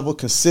raise the level,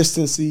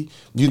 consistency.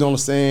 You know what I'm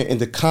saying, and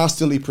to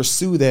constantly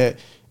pursue that.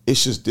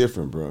 It's just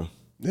different, bro.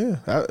 Yeah,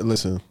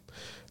 listen,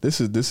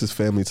 this is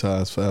family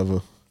ties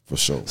forever. For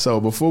sure. So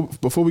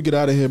before we get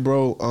out of here,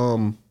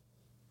 bro,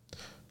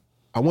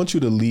 I want you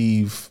to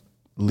leave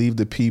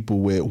the people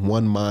with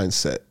one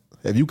mindset.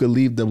 If you could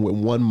leave them with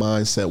one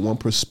mindset, one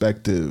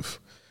perspective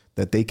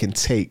that they can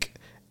take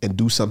and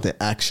do something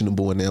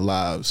actionable in their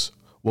lives,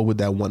 what would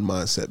that one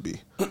mindset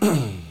be?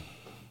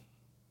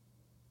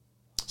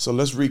 So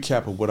let's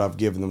recap of what I've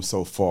given them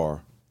so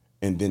far,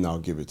 and then I'll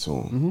give it to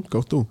them.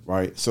 Go through.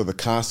 Right? So the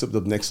concept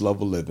of next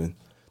level living,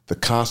 the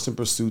constant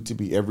pursuit to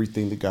be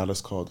everything that God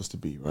has called us to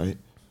be, right?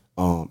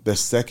 The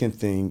second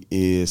thing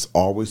is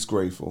always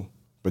grateful,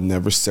 but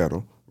never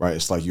settle, right?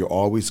 It's like you're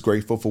always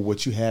grateful for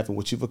what you have and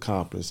what you've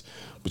accomplished,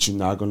 but you're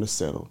not going to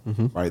settle,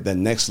 right? That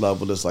next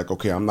level is like,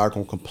 okay, I'm not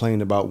going to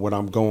complain about what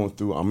I'm going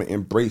through. I'm going to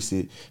embrace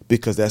it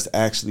because that's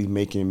actually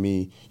making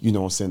me, you know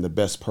what I'm saying, the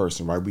best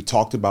person, right? We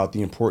talked about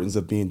the importance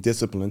of being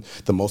disciplined.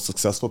 The most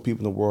successful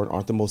people in the world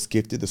aren't the most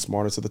gifted, the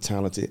smartest, or the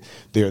talented.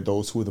 They're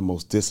those who are the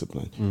most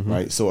disciplined,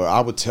 right? So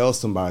I would tell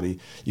somebody,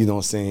 you know what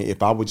I'm saying,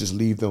 if I would just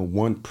leave them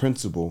one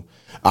principle,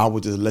 I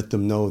would just let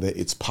them know that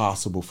it's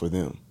possible for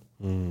them.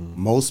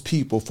 Most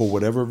people, for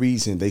whatever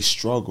reason, they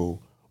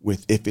struggle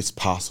with if it's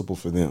possible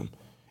for them.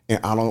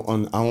 And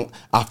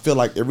I feel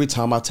like every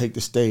time I take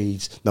the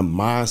stage, the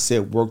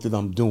mindset work that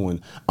I'm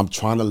doing, I'm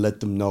trying to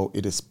let them know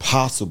it is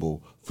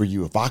possible for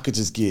you. If I could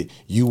just get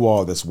you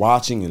all that's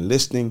watching and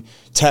listening,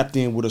 tapped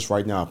in with us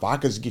right now, if I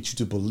could just get you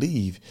to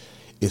believe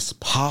it's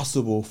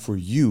possible for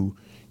you,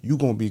 you're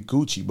going to be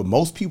Gucci. But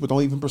most people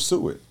don't even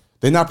pursue it.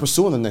 They're not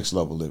pursuing the next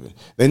level living.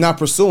 They're not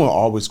pursuing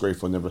always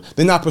grateful, never.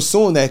 They're not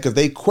pursuing that because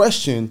they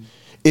question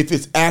if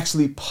it's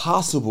actually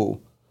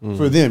possible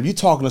for them. You're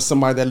talking to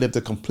somebody that lived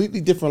a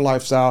completely different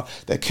lifestyle,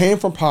 that came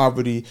from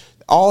poverty,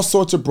 all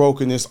sorts of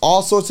brokenness,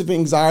 all sorts of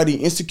anxiety,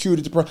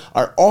 insecurity, depression,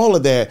 all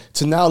of that,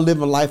 to now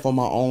living life on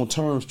my own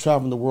terms,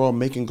 traveling the world,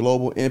 making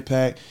global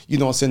impact, you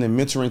know what I'm saying, and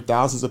mentoring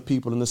thousands of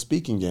people in the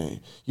speaking game.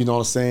 You know what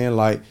I'm saying?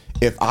 Like,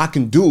 if I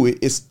can do it,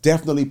 it's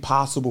definitely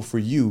possible for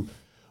you,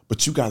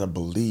 but you got to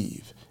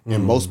believe.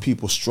 And most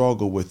people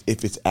struggle with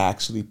if it's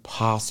actually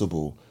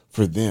possible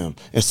for them.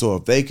 And so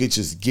if they could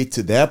just get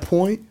to that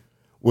point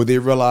where they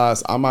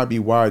realize I might be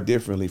wired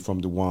differently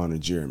from DeJuan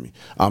and Jeremy.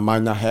 I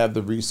might not have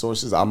the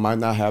resources. I might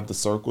not have the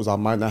circles. I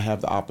might not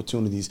have the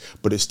opportunities,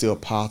 but it's still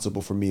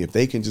possible for me. If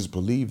they can just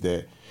believe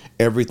that,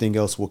 everything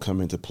else will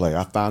come into play.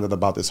 I found out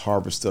about this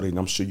Harvard study, and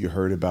I'm sure you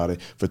heard about it.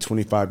 For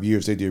 25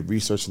 years, they did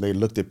research, and they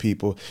looked at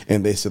people,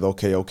 and they said,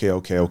 okay.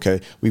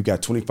 We've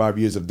got 25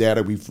 years of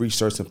data. We've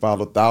researched and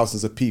followed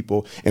thousands of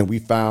people, and we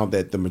found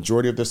that the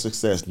majority of their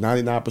success,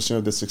 99%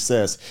 of their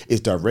success, is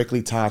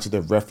directly tied to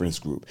their reference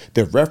group.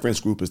 Their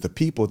reference group is the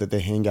people that they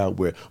hang out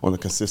with on a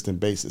consistent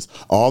basis.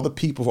 All the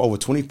people for over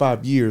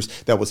 25 years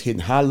that was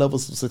hitting high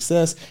levels of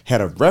success had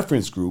a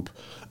reference group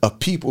of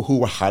people who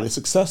were highly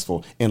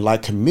successful. And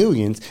like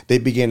chameleons, they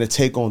began to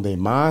take on their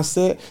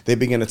mindset. They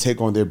began to take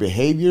on their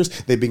behaviors.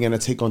 They began to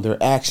take on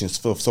their actions.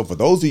 So for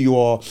those of you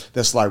all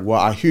that's like, well,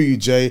 I hear you,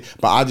 Jay,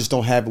 but I just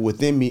don't have it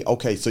within me.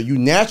 Okay, so you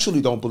naturally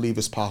don't believe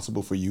it's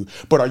possible for you,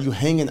 but are you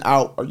hanging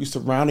out? Are you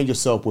surrounding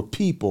yourself with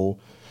people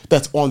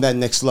that's on that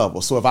next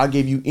level? So if I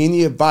gave you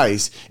any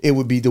advice, it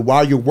would be that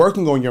while you're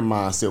working on your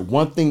mindset,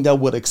 one thing that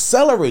would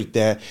accelerate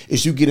that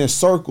is you get in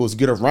circles,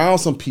 get around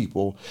some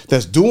people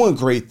that's doing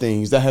great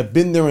things, that have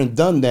been there and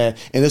done that,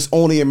 and it's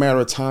only a matter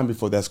of time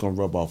before that's going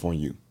to rub off on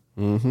you.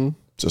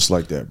 Just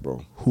like that,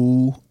 bro.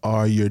 Who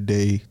are your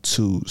day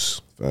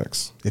twos?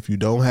 Facts. If you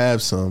don't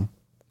have some,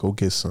 go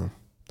get some.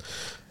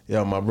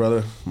 Yeah, my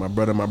brother,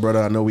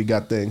 I know we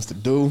got things to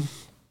do.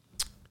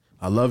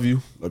 I love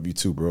you. Love you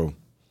too, bro.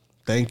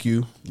 Thank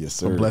you. Yes,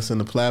 sir. For blessing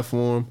the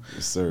platform.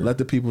 Yes, sir. Let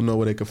the people know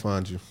where they can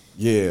find you.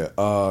 Yeah.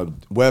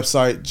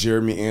 Website,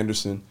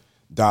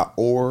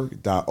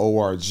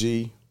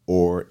 jeremyanderson.org,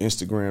 or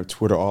Instagram,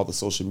 Twitter, all the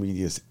social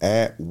medias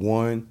at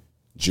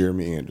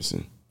 @1Jeremy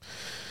Anderson.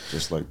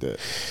 Just like that.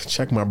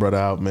 Check my brother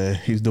out, man.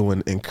 He's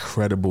doing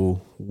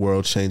incredible,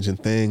 world-changing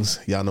things.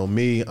 Y'all know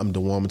me. I'm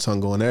DeJuan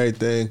Motungo and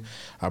everything.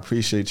 I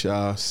appreciate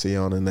y'all. See you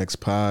on the next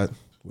pod.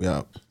 We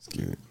out. Let's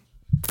get it.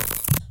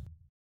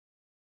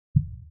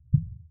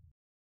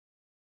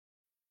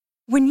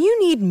 When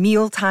you need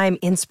mealtime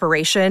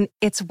inspiration,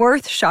 it's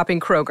worth shopping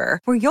Kroger,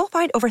 where you'll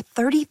find over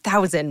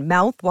 30,000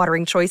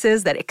 mouth-watering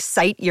choices that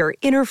excite your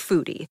inner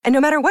foodie. And no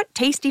matter what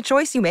tasty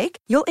choice you make,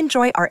 you'll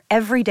enjoy our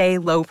everyday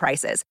low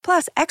prices,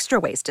 plus extra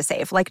ways to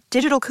save, like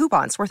digital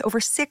coupons worth over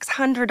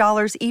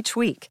 $600 each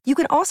week. You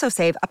can also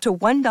save up to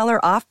 $1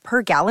 off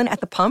per gallon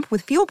at the pump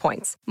with fuel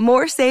points.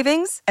 More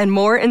savings and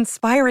more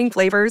inspiring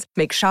flavors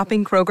make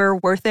shopping Kroger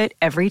worth it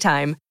every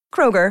time.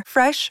 Kroger,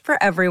 fresh for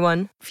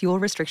everyone. Fuel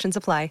restrictions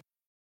apply.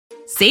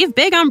 Save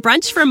big on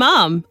brunch for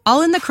mom,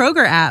 all in the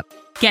Kroger app.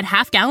 Get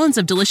half gallons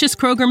of delicious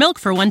Kroger milk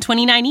for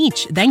 $1.29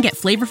 each. Then get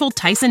flavorful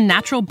Tyson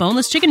natural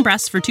boneless chicken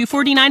breasts for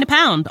 $2.49 a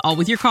pound, all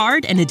with your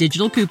card and a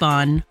digital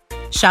coupon.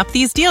 Shop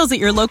these deals at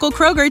your local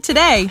Kroger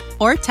today,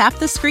 or tap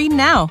the screen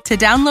now to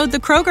download the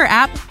Kroger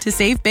app to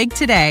save big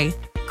today.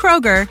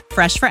 Kroger,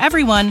 fresh for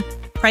everyone.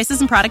 Prices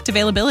and product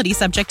availability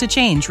subject to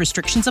change.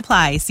 Restrictions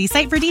apply. See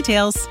site for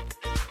details.